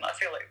solution. I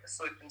feel like the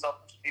solutions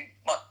often should be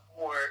much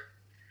more,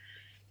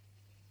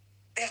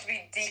 they have to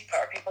be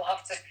deeper. People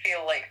have to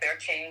feel like they're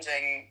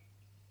changing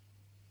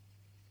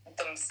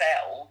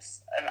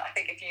themselves, and I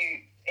think if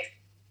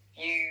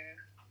you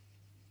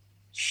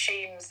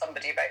shame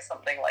somebody about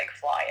something like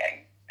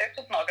flying, they're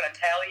just not going to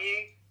tell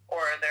you,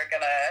 or they're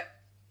going to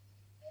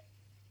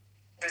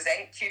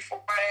resent you for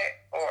it,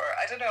 or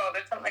I don't know,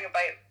 there's something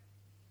about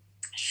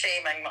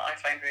shaming that I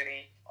find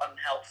really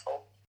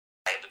unhelpful.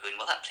 I'd be going,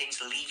 well, that plane's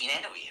leaving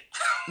anyway.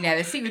 Yeah,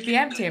 the seat would be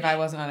empty if I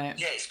wasn't on it.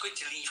 Yeah, it's going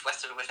to leave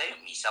with or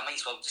without me, so I might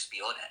as well just be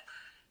on it.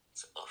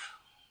 Sort of.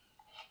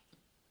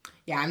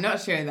 Yeah, I'm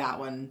not sure that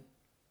one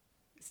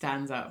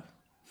stands up.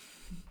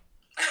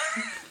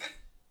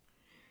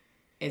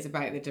 It's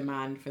about the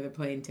demand for the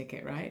plane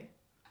ticket, right?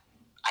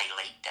 I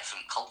like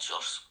different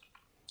cultures.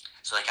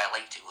 So, like, I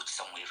like to go to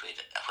somewhere where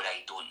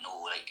I don't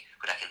know, like,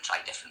 where I can try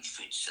different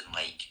foods and,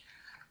 like,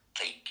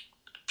 like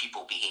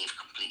people behave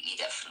completely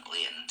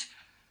differently, and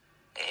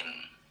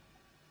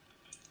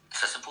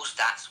so I suppose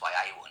that's why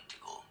I want to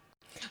go.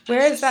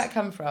 Where has that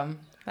come from?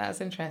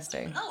 That's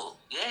interesting. No,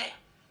 yeah.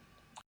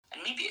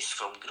 And maybe it's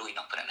from growing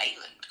up on an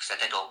island, because I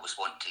did always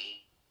want to,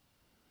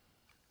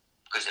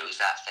 because it was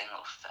that thing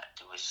of that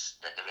the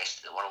rest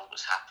of the world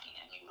was happening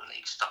and you were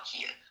like stuck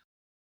here.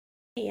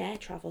 Air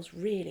travel's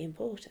really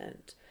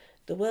important.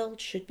 The world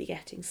should be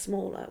getting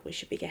smaller. We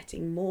should be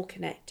getting more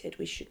connected.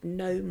 We should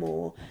know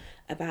more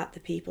about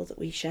the people that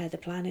we share the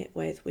planet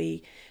with.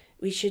 We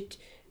should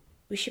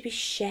be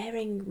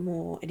sharing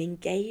more and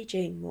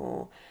engaging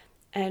more.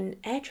 And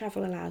air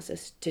travel allows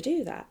us to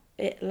do that.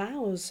 It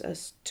allows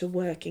us to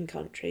work in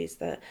countries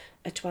that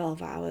are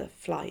 12-hour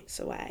flights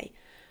away.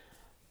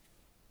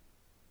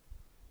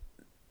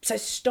 So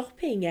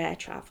stopping air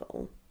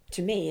travel,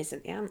 to me,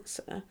 isn't the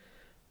answer.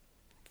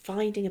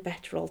 Finding a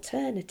better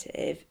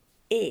alternative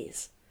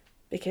is,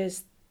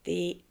 because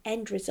the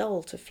end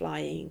result of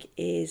flying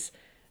is,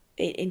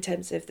 in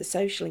terms of the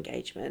social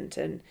engagement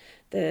and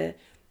the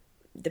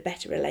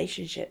better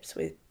relationships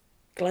with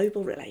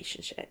global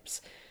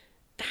relationships,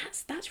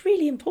 that's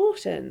really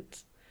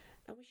important.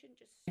 And we shouldn't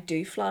just... I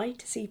do fly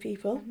to see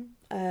people.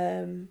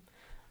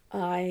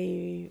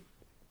 I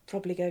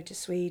probably go to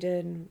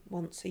Sweden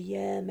once a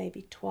year,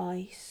 maybe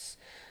twice.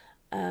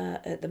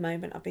 At the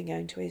moment, I've been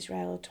going to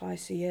Israel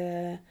twice a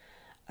year.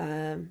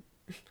 I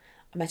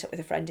met up with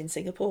a friend in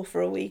Singapore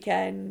for a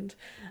weekend.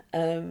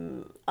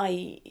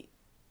 I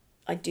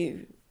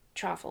do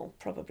travel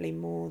probably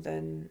more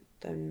than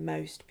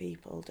most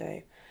people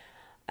do.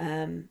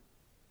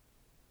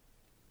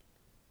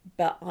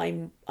 But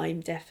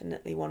I'm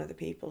definitely one of the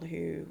people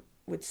who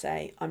would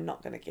say I'm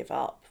not going to give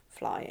up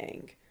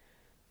flying.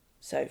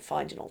 So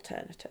find an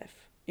alternative.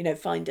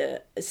 Find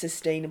a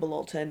sustainable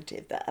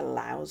alternative that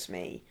allows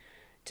me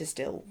to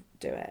still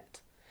do it.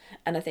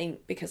 And I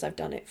think because I've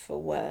done it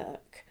for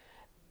work,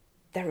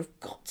 there have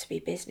got to be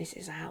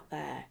businesses out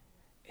there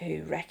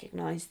who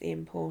recognise the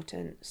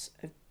importance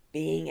of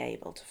being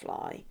able to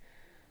fly.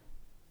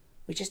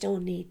 We just all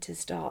need to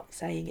start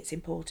saying it's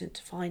important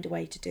to find a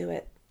way to do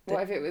it.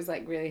 What if it was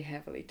like really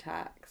heavily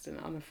taxed and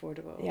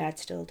unaffordable? Yeah, I'd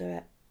still do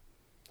it.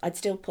 I'd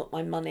still put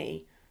my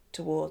money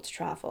towards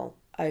travel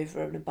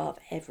over and above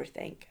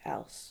everything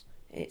else.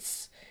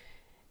 It's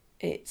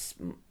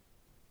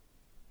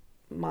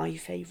my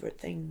favourite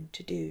thing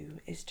to do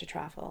is to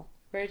travel.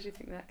 Where do you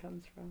think that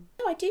comes from?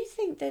 No, I do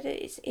think that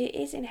it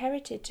is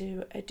inherited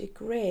to a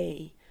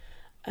degree.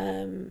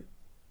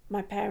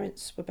 My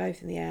parents were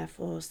both in the Air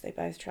Force. They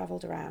both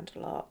travelled around a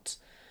lot.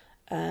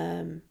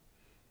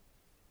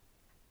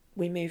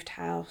 We moved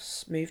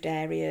house, moved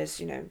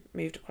areas,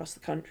 moved across the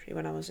country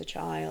when I was a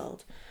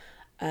child.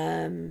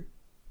 But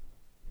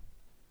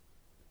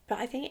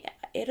I think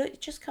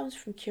it just comes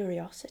from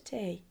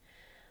curiosity.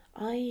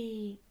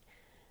 I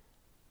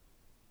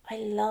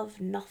love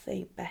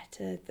nothing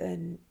better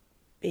than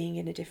being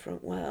in a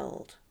different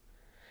world.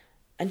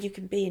 And you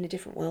can be in a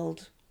different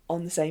world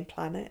on the same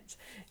planet.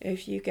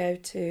 If you go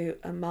to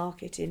a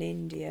market in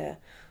India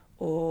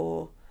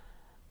or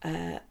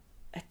a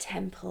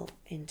temple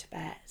in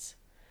Tibet,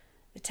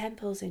 the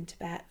temples in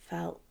Tibet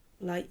felt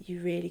like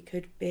you really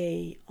could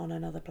be on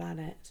another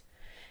planet.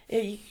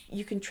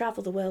 You can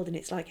travel the world and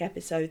it's like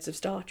episodes of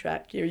Star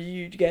Trek.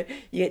 You get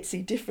to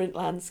see different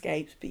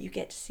landscapes, but you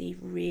get to see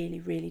really,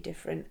 really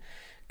different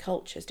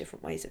cultures,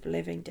 different ways of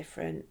living,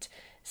 different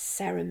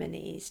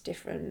ceremonies,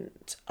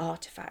 different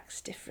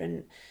artifacts,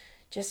 different,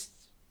 just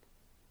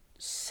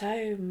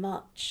so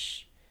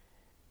much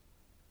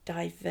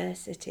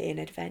diversity and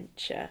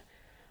adventure.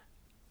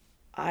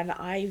 And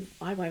I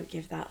won't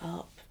give that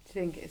up. Do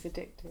you think it's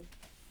addictive?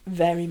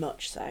 Very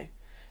much so.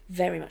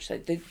 Very much so.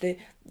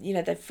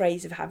 The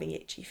phrase of having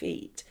itchy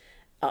feet,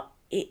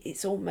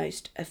 it's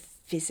almost a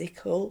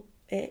physical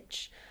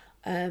itch.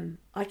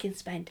 I can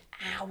spend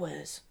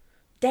hours,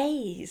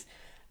 days,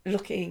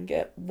 looking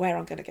at where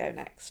I'm going to go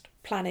next,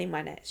 planning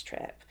my next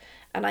trip.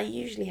 And I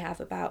usually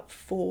have about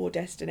 4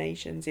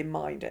 destinations in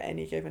mind at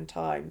any given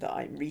time that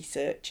I'm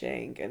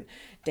researching and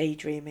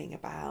daydreaming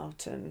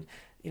about and,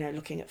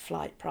 looking at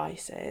flight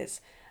prices.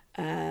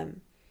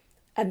 And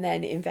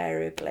then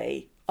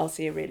invariably I'll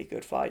see a really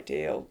good flight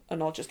deal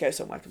and I'll just go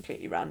somewhere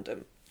completely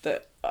random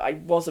that I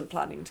wasn't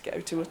planning to go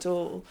to at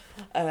all.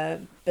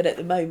 But at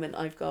the moment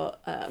I'm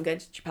going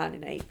to Japan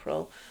in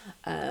April.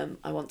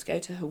 I want to go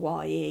to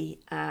Hawaii,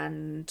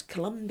 and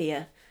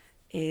Colombia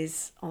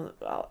is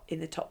in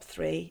the top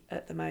 3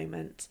 at the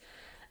moment.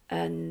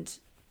 And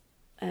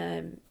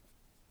it's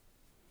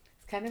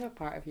kind of a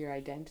part of your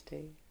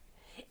identity.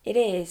 It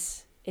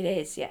is,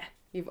 yeah.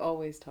 You've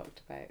always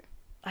talked about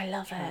I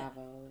love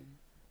travel.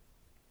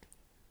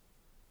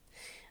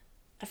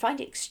 I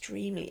find it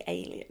extremely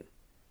alien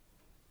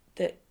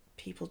that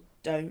people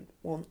don't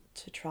want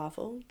to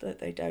travel, that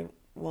they don't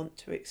want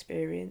to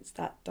experience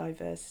that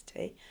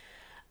diversity.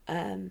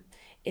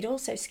 It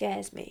also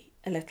scares me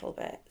a little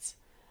bit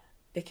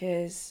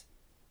because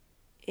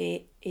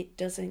it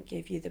doesn't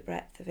give you the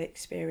breadth of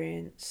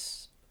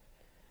experience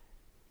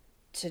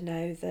to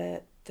know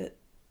that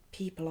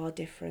people are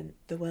different,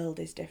 the world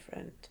is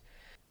different.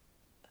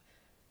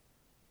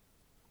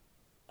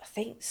 I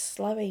think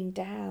slowing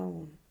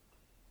down,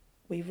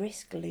 we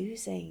risk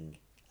losing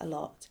a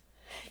lot.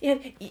 You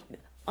know,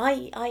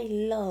 I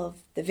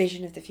love the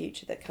vision of the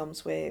future that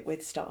comes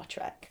with Star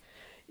Trek.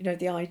 You know,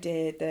 the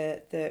idea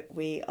that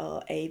we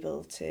are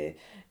able to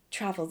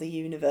travel the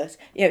universe.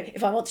 You know,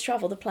 if I want to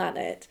travel the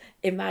planet,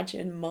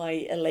 imagine my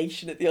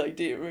elation at the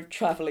idea of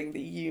travelling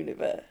the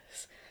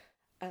universe.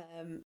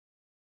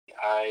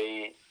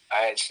 I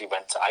actually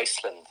went to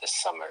Iceland this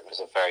summer. It was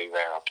a very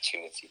rare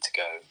opportunity to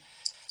go.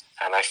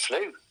 And I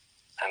flew.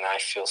 And I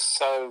feel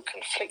so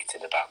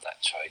conflicted about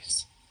that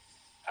choice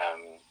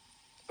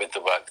with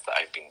the work that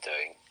I've been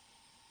doing.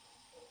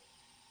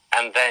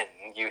 And then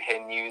you hear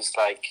news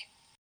like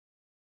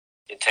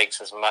it takes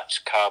as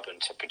much carbon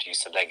to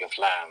produce a leg of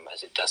lamb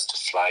as it does to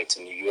fly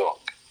to New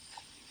York.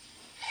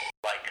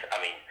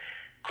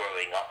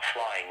 Growing up,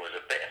 flying was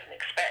a bit of an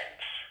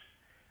expense.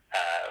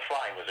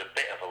 Flying was a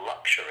bit of a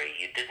luxury.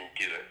 You didn't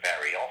do it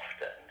very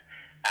often.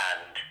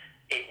 And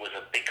it was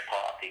a big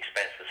part of the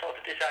expense. So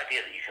this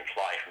idea that you can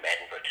fly from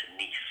Edinburgh to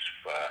Nice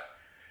for,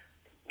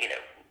 70,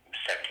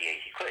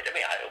 80 quid.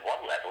 At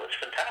one level, it's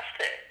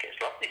fantastic. It's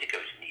lovely to go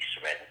to Nice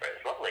from Edinburgh.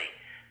 It's lovely.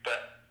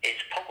 But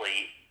it's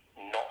probably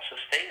not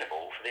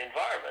sustainable for the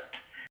environment.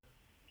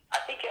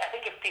 I think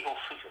if people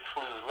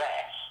flew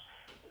less,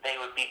 there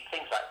would be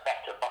things like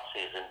better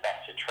buses and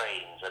better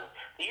trains. And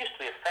there used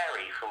to be a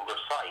ferry from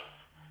Rosyth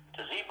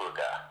to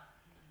Zeebrugge,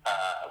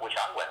 which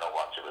I went on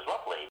once. It was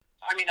lovely.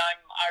 I'm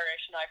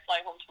Irish and I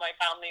fly home to my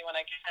family when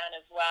I can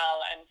as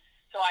well, and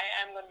so I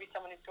am going to be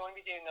someone who's going to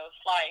be doing those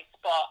flights,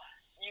 but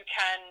you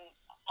can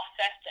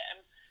offset them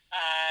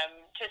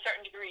to a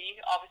certain degree,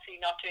 obviously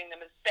not doing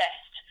them as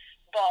best,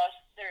 but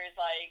there is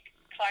like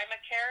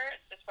Climate Care,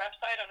 this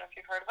website, I don't know if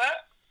you've heard of it.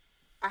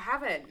 I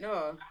haven't,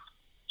 no.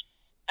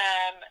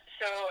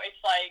 So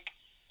it's like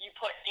you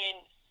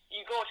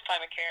go to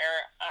Climate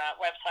Care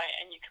website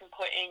and you can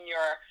put in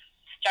your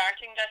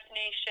starting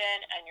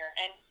destination and your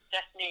end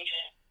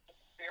destination,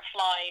 your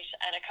flight,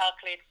 and it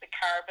calculates the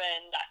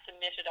carbon that's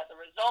emitted as a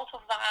result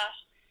of that,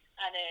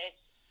 and it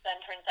then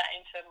turns that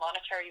into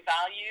monetary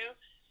value.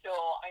 So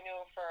I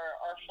know for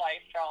our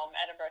flight from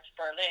Edinburgh to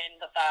Berlin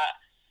that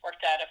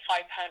worked out at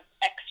 £5 per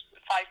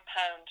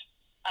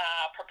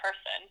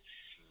person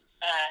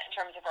in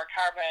terms of our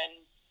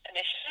carbon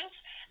emissions,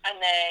 and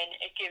then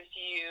it gives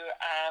you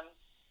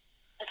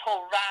this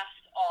whole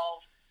raft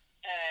of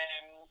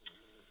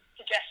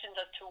suggestions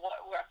as to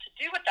what to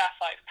do with that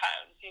 £5.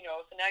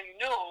 So now you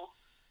know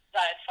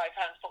that it's £5,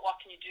 but what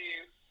can you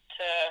do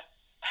to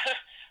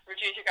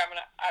reduce your carbon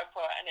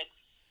output? And it's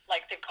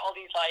like they've got all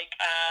these like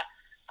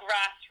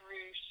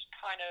grassroots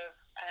kind of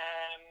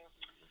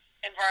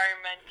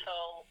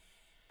environmental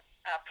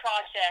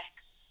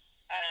projects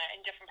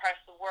in different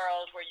parts of the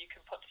world where you can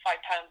put the £5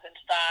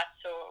 into that,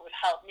 so it would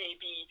help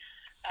maybe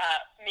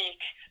make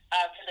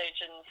a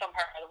village in some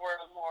part of the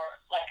world more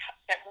like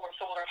get more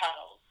solar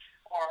panels,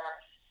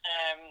 or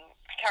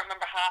I can't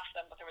remember half of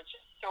them, but there was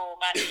just so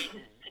many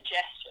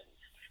suggestions.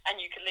 And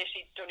you could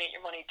literally donate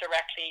your money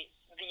directly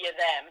via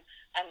them,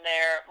 and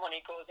their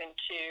money goes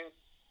into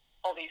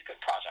all these good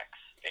projects,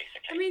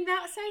 basically.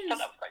 That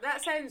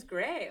sounds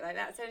great. Like,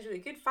 that sounds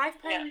really good.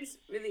 £5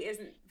 really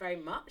isn't very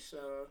much,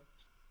 though.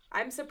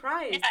 I'm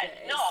surprised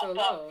that it's so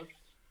low.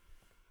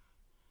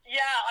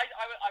 Yeah,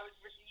 I was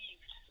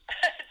relieved,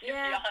 to be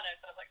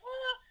honest. I was like,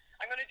 well,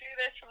 I'm going to do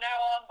this from now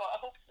on, but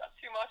I hope it's not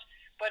too much.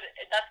 But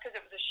that's because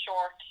it was a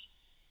short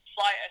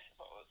flight, I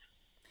suppose.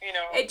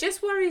 It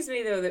just worries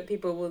me, though, that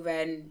people will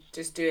then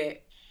just do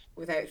it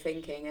without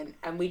thinking,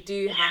 and we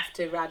do have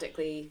to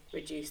radically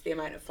reduce the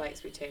amount of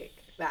flights we take.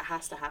 That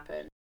has to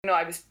happen.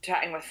 I was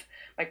chatting with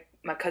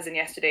my cousin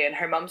yesterday, and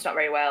her mum's not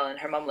very well, and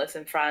her mum lives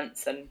in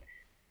France, and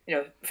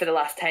for the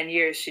last 10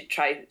 years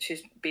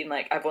she's been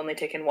like, I've only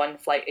taken one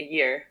flight a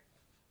year,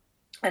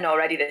 and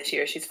already this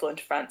year she's flown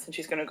to France and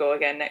she's going to go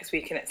again next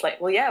week. And it's like,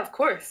 well, yeah, of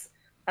course,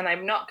 and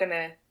I'm not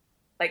gonna,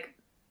 like,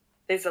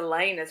 there's a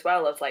line as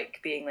well of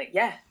like being like,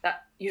 yeah,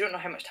 that you don't know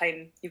how much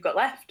time you've got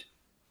left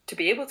to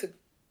be able to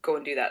go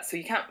and do that, so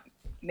you can't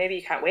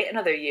wait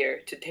another year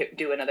to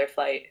do another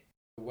flight.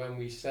 When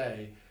we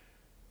say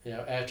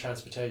air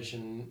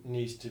transportation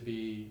needs to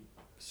be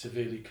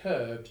severely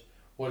curbed,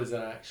 what does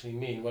that actually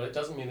mean? Well, it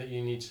doesn't mean that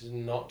you need to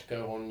not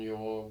go on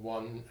your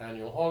one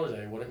annual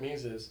holiday. What it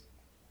means is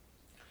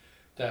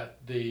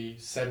that the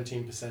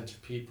 17%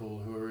 of people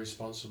who are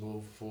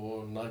responsible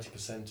for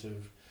 90%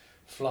 of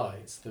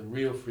flights, the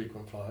real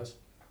frequent flyers,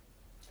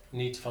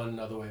 need to find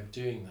another way of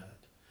doing that.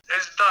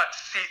 Is that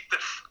seat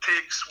that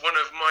takes one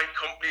of my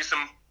company's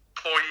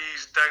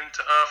employees down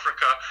to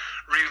Africa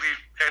really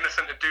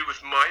anything to do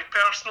with my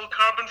personal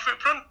carbon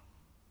footprint?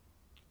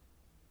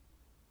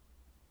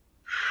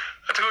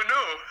 I don't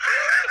know.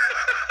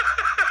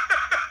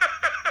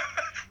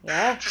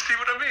 Yeah. Do you see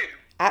what I mean?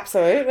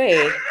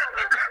 Absolutely.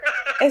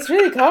 It's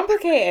really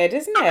complicated,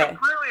 isn't it? Brilliant.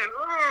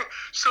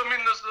 So,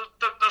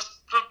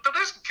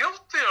 there is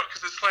guilt there,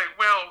 because it's like,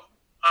 well,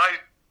 I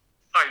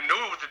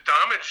know the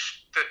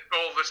damage that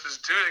all this is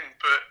doing,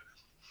 but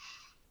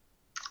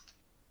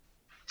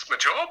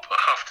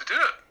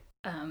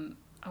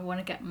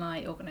to get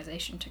my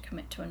organisation to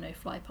commit to a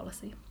no-fly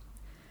policy,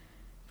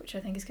 which I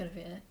think is going to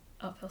be an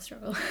uphill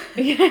struggle.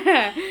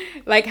 Yeah.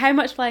 Like, how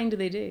much flying do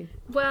they do?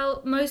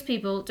 Well, most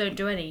people don't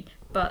do any,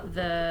 but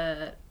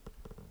the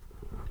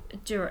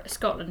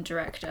Scotland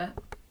director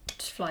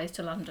flies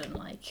to London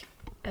like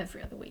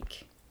every other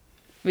week.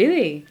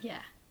 Really?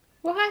 Yeah.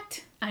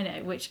 What? I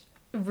know, which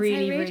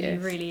really, really,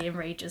 outrageous. really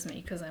enrages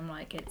me, because I'm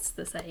like, it's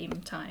the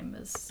same time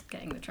as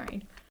getting the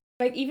train.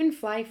 Like, even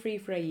fly free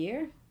for a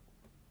year?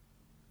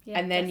 Yeah,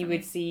 and then definitely. you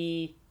would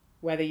see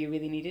whether you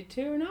really needed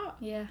to or not?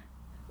 Yeah.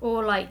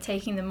 Or like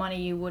taking the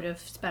money you would have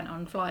spent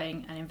on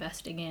flying and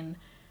investing in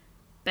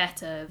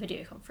better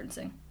video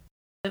conferencing.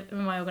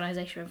 In my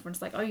organisation,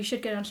 everyone's like, oh, you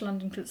should go down to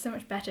London because it's so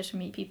much better to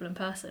meet people in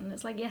person. And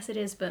it's like, yes, it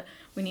is, but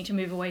we need to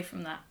move away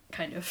from that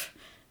kind of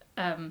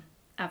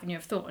avenue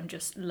of thought and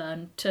just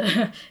learn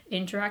to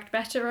interact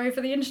better over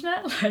the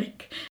internet.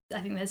 Like, I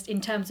think there's, in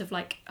terms of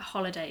like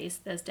holidays,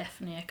 there's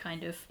definitely a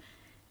kind of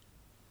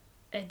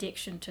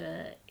addiction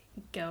to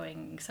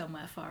going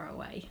somewhere far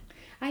away.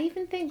 I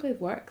even think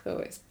with work though,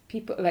 it's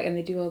people like, and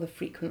they do all the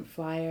frequent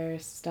flyer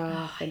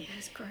stuff. Oh, and yeah,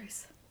 it's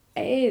gross.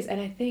 It is, and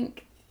I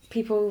think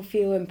people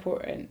feel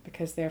important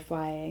because they're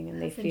flying,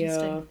 and That's they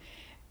feel,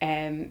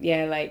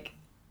 like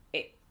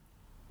it.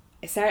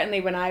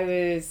 Certainly, when I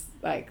was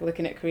like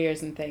looking at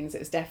careers and things, it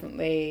was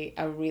definitely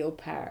a real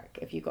perk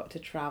if you got to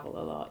travel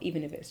a lot,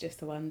 even if it's just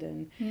to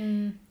London,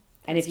 and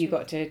if you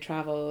got to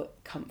travel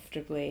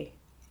comfortably.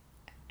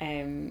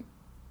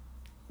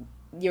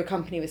 Your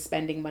company was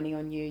spending money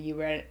on you. You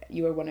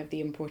were one of the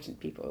important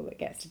people that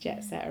gets to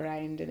jet set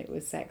around, and it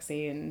was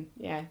sexy, and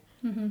yeah.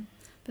 Mm-hmm.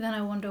 But then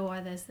I wonder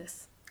why there's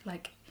this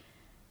like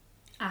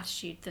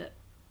attitude that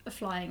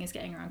flying is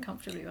getting around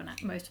comfortably when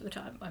most of the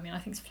time. I mean, I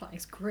think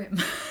flying's grim.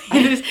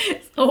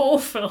 It's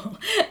awful.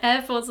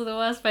 Airports are the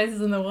worst places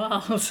in the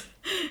world.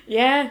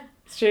 Yeah,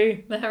 it's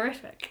true. They're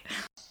horrific.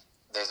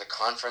 There's a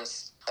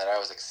conference that I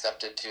was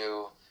accepted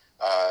to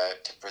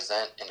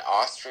present in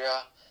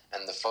Austria.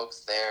 And the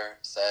folks there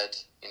said,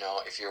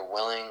 if you're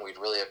willing, we'd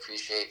really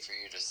appreciate for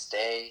you to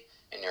stay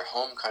in your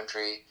home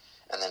country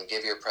and then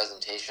give your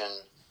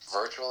presentation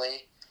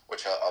virtually,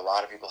 which a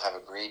lot of people have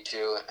agreed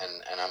to.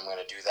 And I'm going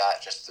to do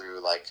that just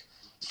through like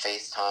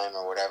FaceTime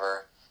or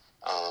whatever,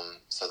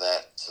 so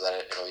that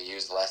it'll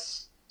use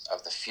less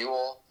of the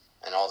fuel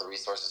and all the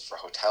resources for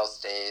hotel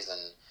stays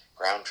and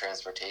ground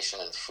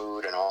transportation and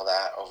food and all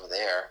that over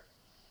there.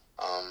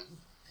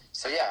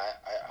 So yeah,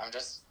 I'm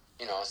just,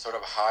 sort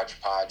of a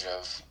hodgepodge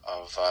of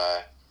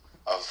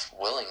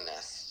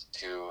willingness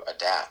to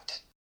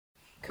adapt.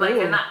 Cool.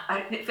 Like, and that,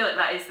 I feel like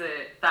that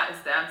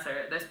is the answer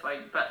at this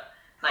point. But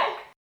like,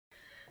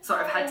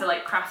 sort of had to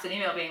like craft an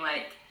email being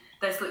like,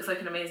 this looks like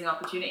an amazing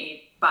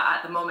opportunity, but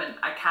at the moment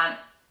I can't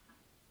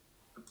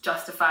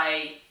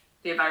justify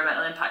the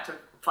environmental impact of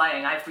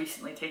flying. I've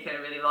recently taken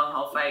a really long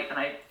haul flight and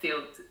I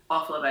feel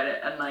awful about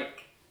it, and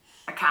like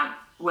I can't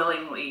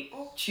willingly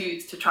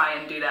choose to try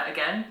and do that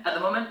again at the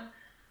moment.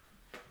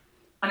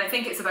 And I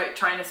think it's about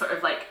trying to sort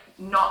of like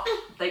not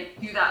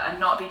like do that and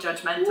not be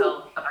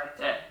judgmental about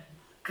it,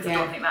 because I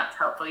don't think that's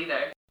helpful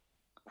either.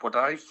 What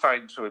I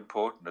find so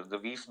important, and the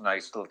reason I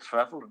still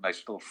travel and I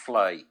still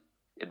fly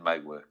in my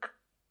work,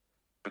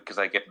 because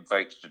I get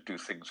invited to do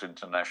things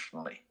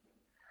internationally,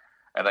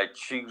 and I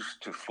choose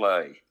to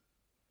fly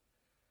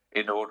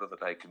in order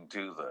that I can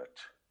do that,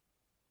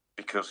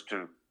 because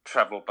to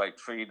travel by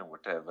train or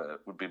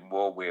whatever would be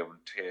more wear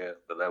and tear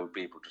than I would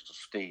be able to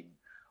sustain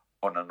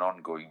on an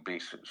ongoing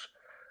basis.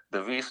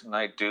 The reason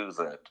I do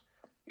that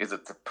is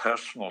that the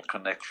personal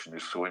connection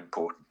is so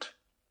important.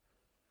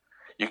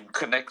 You can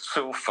connect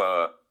so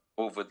far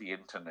over the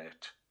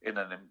internet in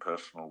an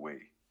impersonal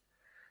way,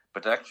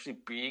 but actually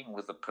being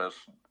with a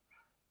person,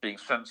 being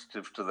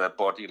sensitive to their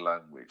body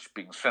language,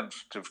 being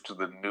sensitive to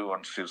the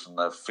nuances in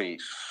their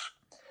face,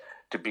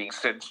 to being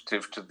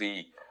sensitive to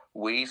the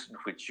ways in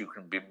which you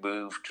can be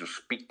moved to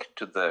speak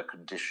to their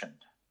condition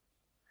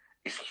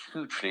is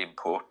hugely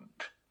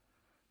important.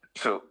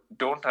 So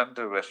don't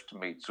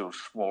underestimate those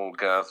small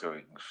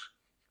gatherings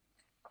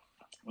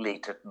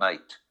late at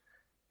night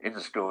in a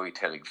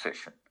storytelling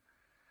session.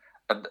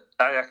 And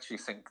I actually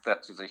think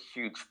that is a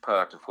huge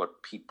part of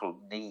what people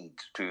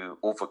need to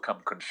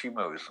overcome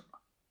consumerism,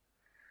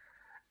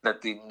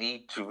 that they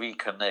need to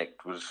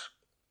reconnect with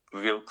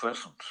real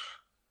presence,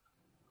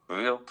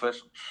 real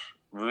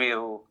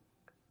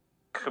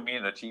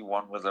community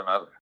one with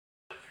another.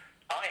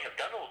 I have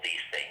done all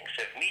these things,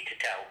 so for me to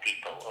tell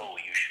people, oh,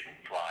 you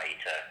shouldn't fly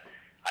to,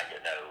 I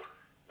don't know,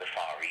 the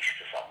Far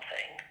East or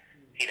something,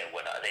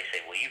 when they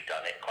say, well, you've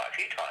done it quite a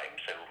few times,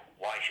 so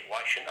why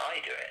shouldn't I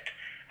do it?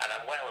 And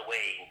I'm well aware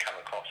you can come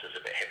across as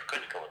a bit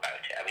hypocritical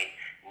about it. I mean,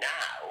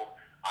 now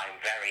I'm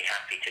very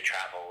happy to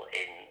travel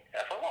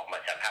for a lot of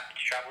my time, happy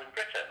to travel in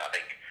Britain. I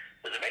think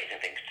there's amazing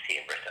things to see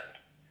in Britain.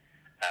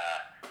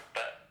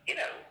 But,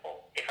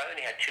 if I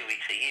only had 2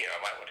 weeks a year, I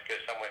might want to go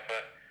somewhere for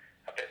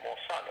a bit more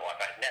sun, or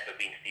if I've never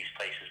been to these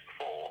places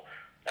before.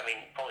 I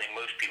mean, probably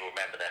most people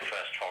remember their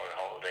first foreign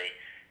holiday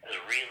as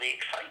really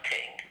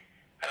exciting,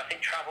 and I think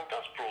travel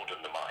does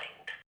broaden the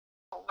mind.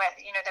 where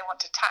they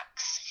want to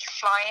tax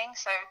flying,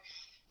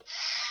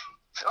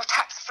 or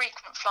tax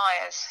frequent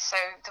flyers. So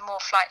the more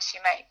flights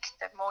you make,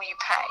 the more you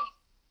pay.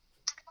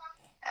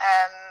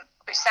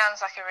 Which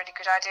sounds like a really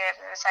good idea,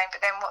 they're saying.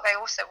 But then what they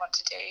also want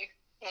to do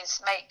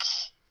is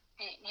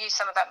use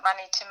some of that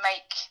money to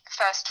make the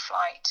first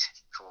flight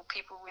for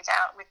people with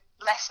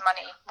less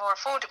money more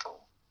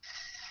affordable.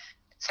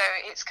 So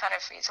it's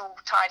all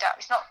tied up.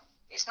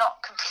 It's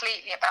not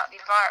completely about the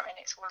environment.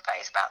 It's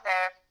about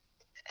their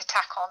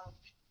attack on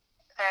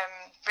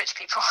rich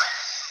people.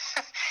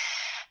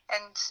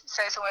 And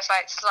so it's almost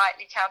like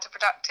slightly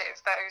counterproductive,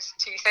 those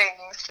two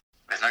things.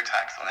 There's no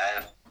tax on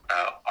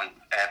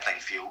airplane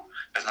fuel.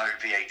 There's no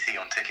VAT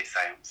on ticket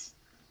sales.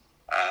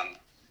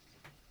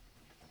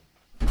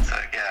 So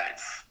yeah,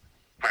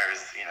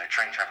 whereas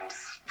train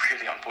travel's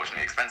really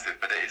unfortunately expensive,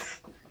 but it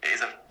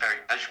is a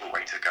very pleasurable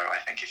way to go. I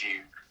think if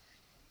you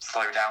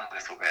slow down a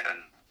little bit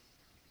and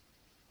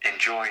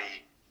enjoy,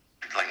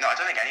 I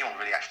don't think anyone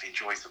really actually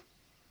enjoys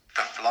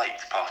the flight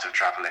part of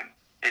travelling.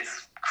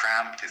 It's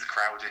cramped, it's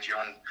crowded,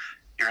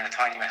 you're in a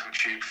tiny metal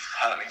tube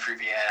hurtling through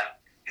the air.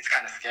 It's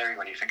kind of scary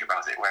when you think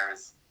about it,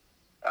 whereas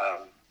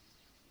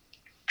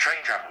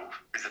train travel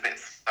is a bit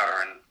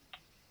slower,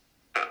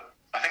 but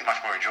I think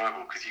much more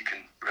enjoyable because you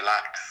can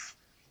relax.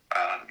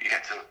 You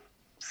get to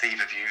see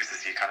the views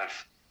as you kind of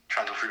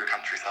trundle through the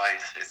countryside.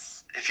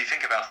 If you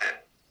think about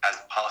it as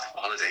part of a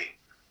holiday,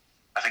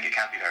 I think it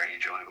can be very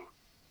enjoyable.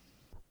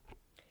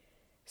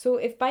 So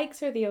if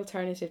bikes are the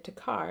alternative to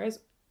cars,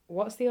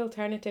 what's the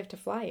alternative to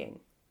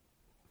flying?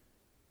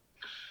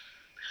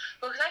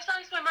 Well, because I was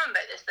talking to my mum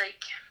about this 3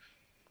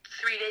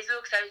 days ago,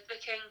 because I was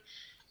booking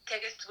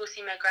tickets to go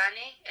see my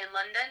granny in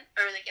London,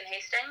 or in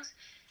Hastings,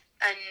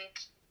 and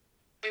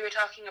we were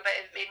talking about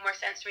if it made more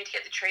sense for me to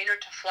get the train or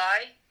to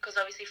fly, because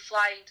obviously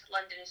flying to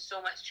London is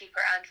so much cheaper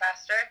and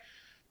faster,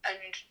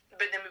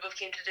 but then we both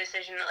came to the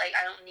decision that I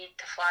don't need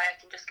to fly, I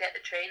can just get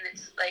the train.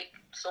 It's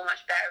so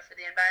much better for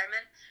the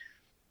environment,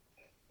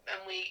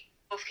 and we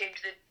both came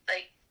to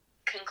the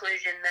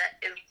conclusion that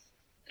if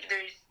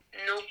there's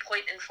no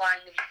point in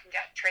flying if you can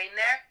get a train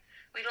there,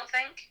 we don't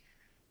think,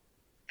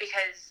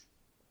 because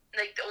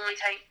the only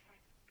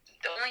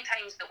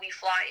times that we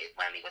fly is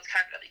when we go to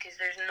Canada, because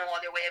there's no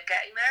other way of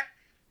getting there,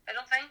 I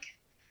don't think.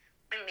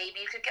 I mean, maybe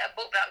you could get a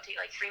boat, but that would take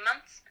 3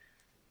 months.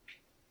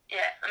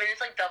 Yeah, I mean,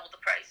 it's double the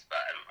price, but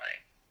I don't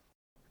really.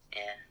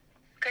 Yeah,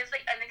 because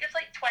I think it's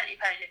 £20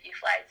 if you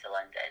fly to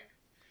London,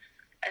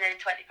 and then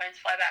 £20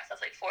 to fly back, so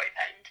that's £40.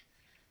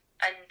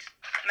 And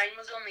mine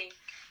was only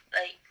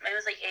 £88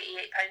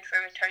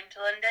 for a return to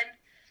London,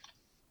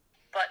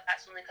 but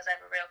that's only because I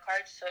have a rail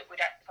card, so it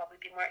would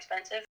probably be more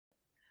expensive.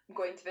 I'm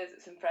going to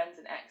visit some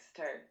friends in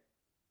Exeter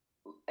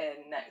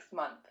next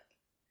month,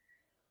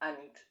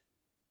 and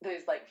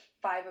there's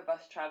 5 of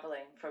us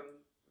travelling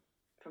from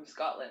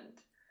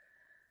Scotland,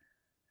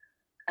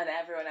 and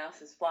everyone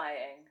else is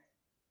flying.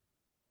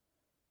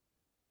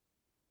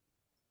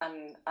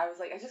 And I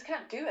was I just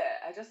can't do it.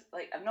 I just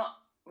I'm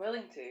not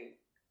willing to.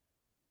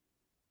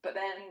 But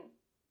then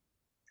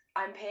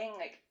I'm paying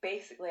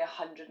basically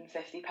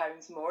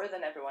 £150 more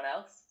than everyone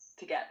else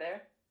to get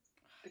there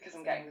because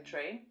I'm getting the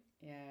train.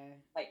 Yeah.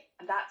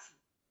 That's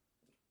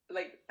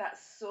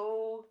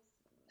so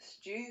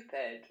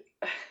stupid.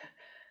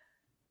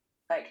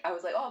 I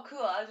was oh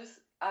cool,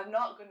 I'm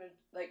not gonna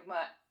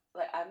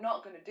I'm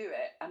not gonna do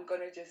it. I'm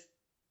gonna just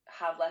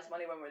have less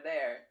money when we're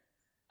there,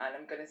 and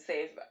I'm gonna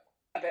save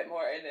a bit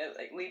more in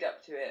the lead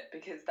up to it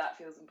because that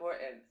feels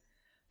important.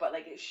 But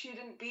it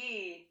shouldn't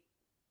be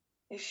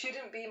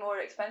more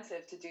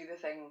expensive to do the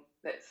thing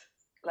that's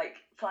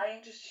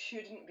flying just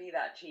shouldn't be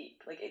that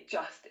cheap. It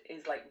just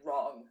is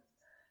wrong.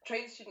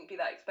 Trains shouldn't be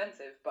that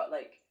expensive, but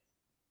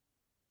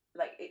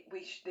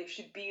there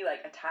should be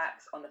a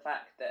tax on the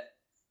fact that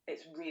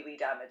it's really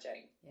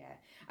damaging. Yeah,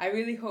 I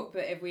really hope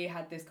that if we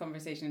had this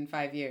conversation in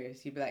 5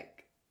 years, you'd be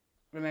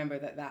remember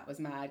that was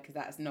mad, because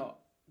that's not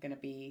going to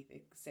be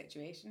the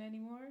situation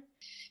anymore.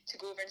 To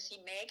go over and see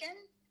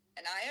Meghan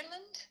in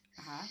Ireland.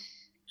 Uh-huh.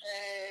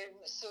 And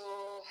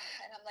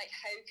I'm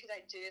how could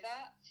I do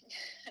that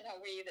in a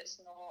way that's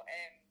not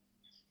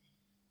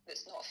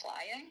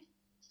flying?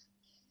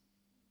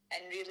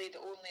 And really the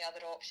only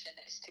other option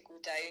is to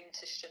go down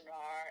to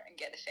Stranraer and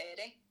get the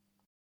ferry.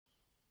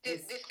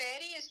 The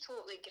ferry is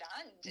totally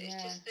grand. Yeah.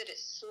 It's just that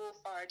it's so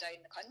far down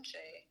the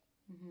country,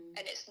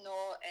 and it's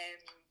not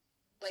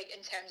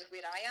in terms of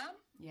where I am.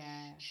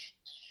 Yeah.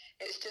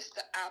 It's just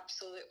the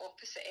absolute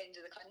opposite end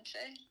of the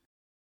country.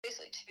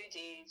 Basically 2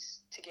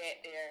 days to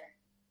get there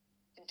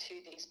and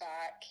 2 days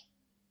back.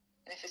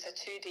 And if it's a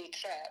 2-day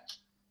trip,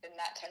 then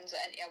that turns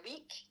it into a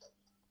week.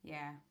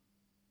 Yeah.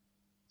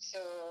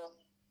 So,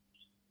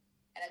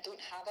 and I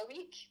don't have a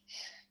week.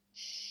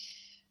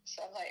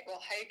 So I'm well,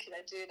 how could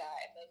I do that?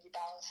 And then you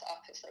balance it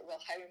up. It's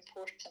well, how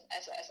important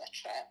is it as a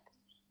trip?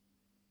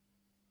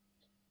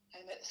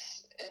 And it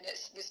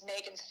was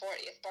Meghan's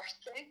 40th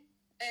birthday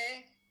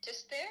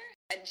just there,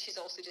 and she's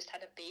also just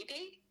had a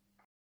baby.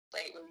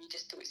 When we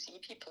just don't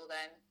see people,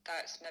 then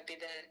that is maybe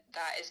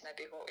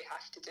what we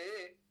have to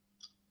do.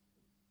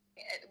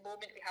 At the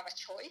moment, we have a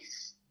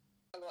choice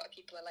A lot of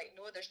people are like,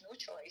 no, there's no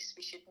choice.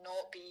 We should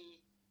not be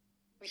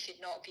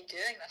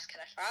doing this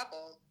kind of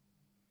travel.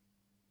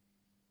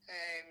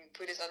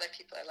 Whereas other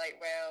people are like,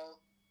 well,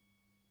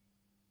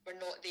 we're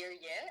not there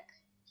yet.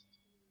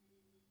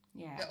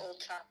 Yeah. That all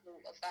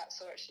travel of that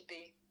sort should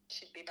be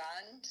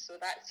banned. So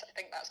I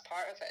think that's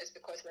part of it, is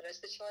because there is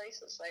the choice.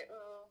 It's like,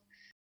 oh,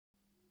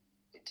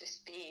 it'd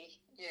just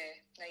be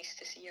nice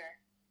to see her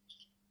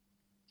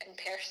in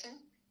person,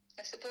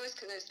 I suppose,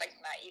 because it's like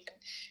that. Even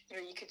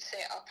you could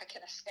set up a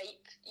kind of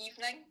Skype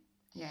evening.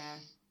 Yeah.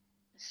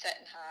 Sit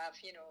and have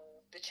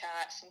the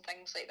chats and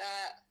things like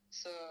that.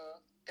 So,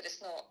 but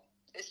it's not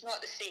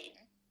the same.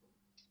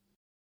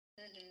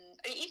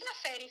 Even a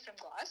ferry from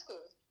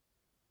Glasgow,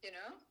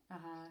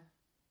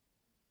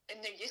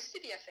 And there used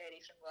to be a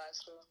ferry from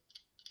Glasgow.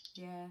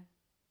 Yeah.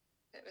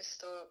 It was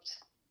stopped.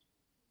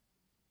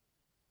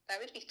 That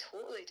would be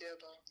totally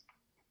doable.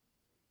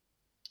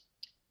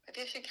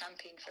 Maybe I should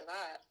campaign for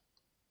that.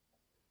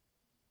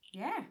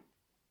 Yeah.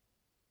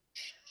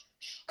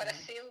 Or a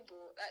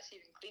sailboat. That's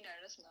even cleaner,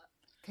 isn't it?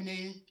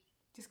 Canoe.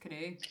 Just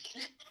canoe.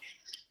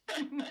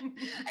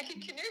 I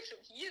could canoe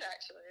from here,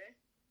 actually.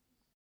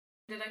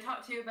 Did I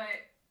talk to you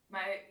about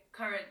my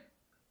current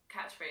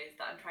catchphrase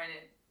that I'm trying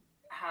to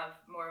have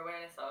more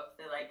awareness of?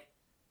 They're like,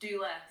 do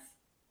less,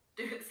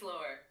 do it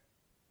slower.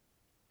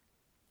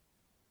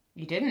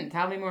 You didn't.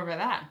 Tell me more about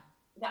that.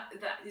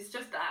 That it's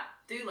just that.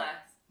 Do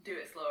less, do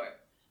it slower.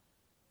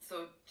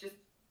 So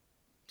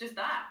just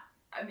that.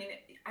 I mean,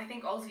 I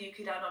think also you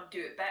could add on do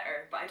it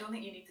better, but I don't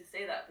think you need to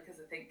say that, because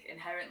I think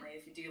inherently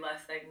if you do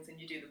less things and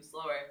you do them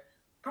slower,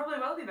 probably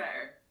will be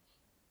better.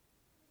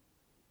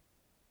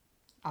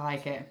 I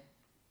like it.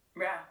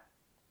 Yeah.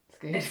 It's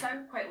good. It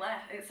sounds quite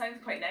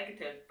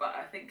negative, but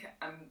I think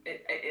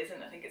it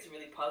isn't. I think it's a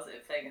really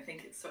positive thing. I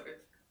think it's sort of,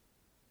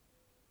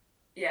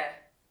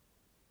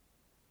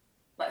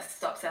 let's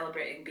stop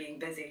celebrating being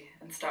busy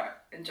and start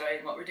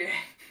enjoying what we're doing.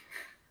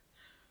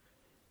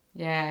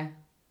 Yeah.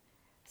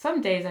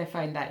 Some days I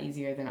find that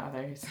easier than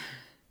others.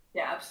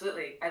 Yeah,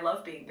 absolutely. I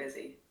love being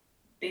busy.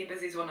 Being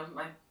busy is one of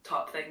my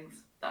top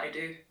things that I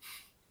do.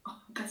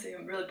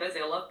 I'm really busy.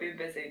 I love being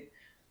busy.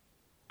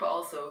 But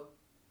also,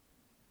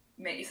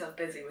 make yourself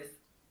busy with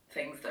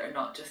things that are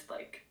not just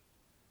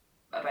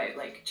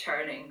about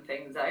churning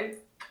things out.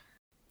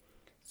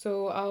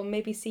 So I'll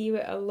maybe see you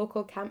at a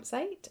local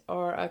campsite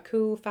or a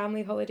cool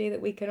family holiday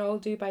that we can all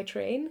do by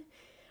train.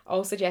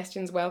 All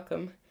suggestions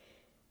welcome.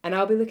 And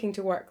I'll be looking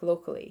to work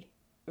locally,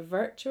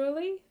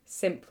 virtually,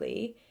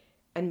 simply,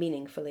 and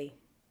meaningfully.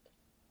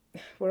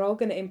 We're all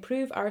going to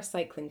improve our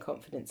cycling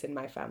confidence in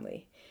my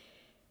family.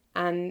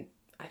 And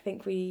I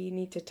think we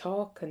need to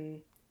talk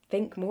and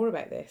think more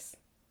about this.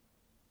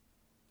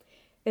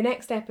 The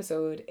next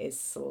episode is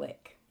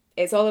slick.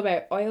 It's all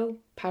about oil,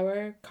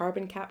 power,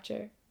 carbon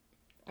capture.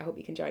 I hope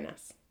you can join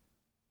us.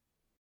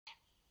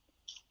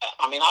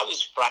 I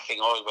was fracking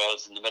oil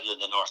wells in the middle of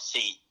the North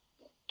Sea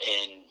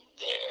in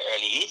the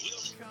early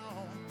 80s.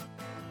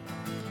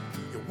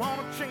 You want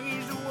to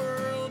change the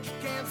world, you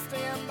can't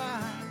stand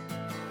by.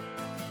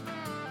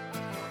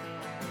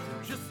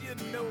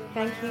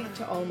 Thank you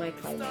to all my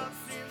climates.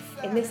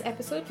 In this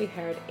episode we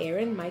heard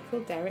Erin, Michael,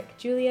 Derek,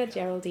 Julia,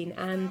 Geraldine,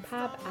 Anne,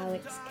 Pab,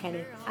 Alex,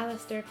 Kenneth,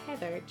 Alistair,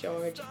 Heather,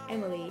 George,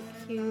 Emily,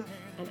 Hugh,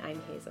 and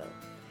I'm Hazel.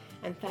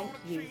 And thank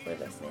you for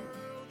listening.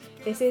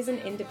 This is an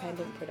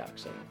independent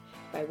production,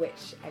 by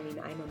which I mean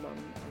I'm a mum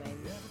and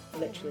I'm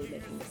literally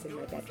making this in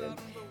my bedroom.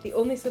 The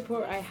only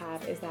support I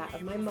have is that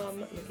of my mum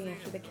looking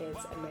after the kids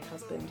and my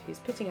husband who's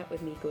putting up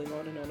with me going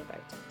on and on about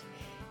it.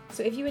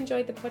 So if you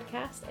enjoyed the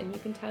podcast and you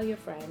can tell your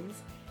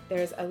friends,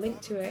 there's a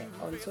link to it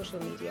on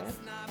social media.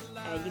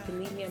 You can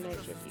leave me a nice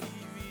review.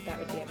 That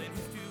would be amazing.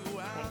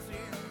 Thanks.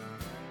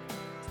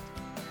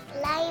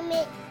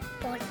 Climate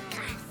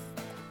Podcast.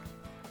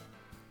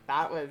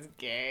 That was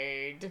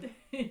good.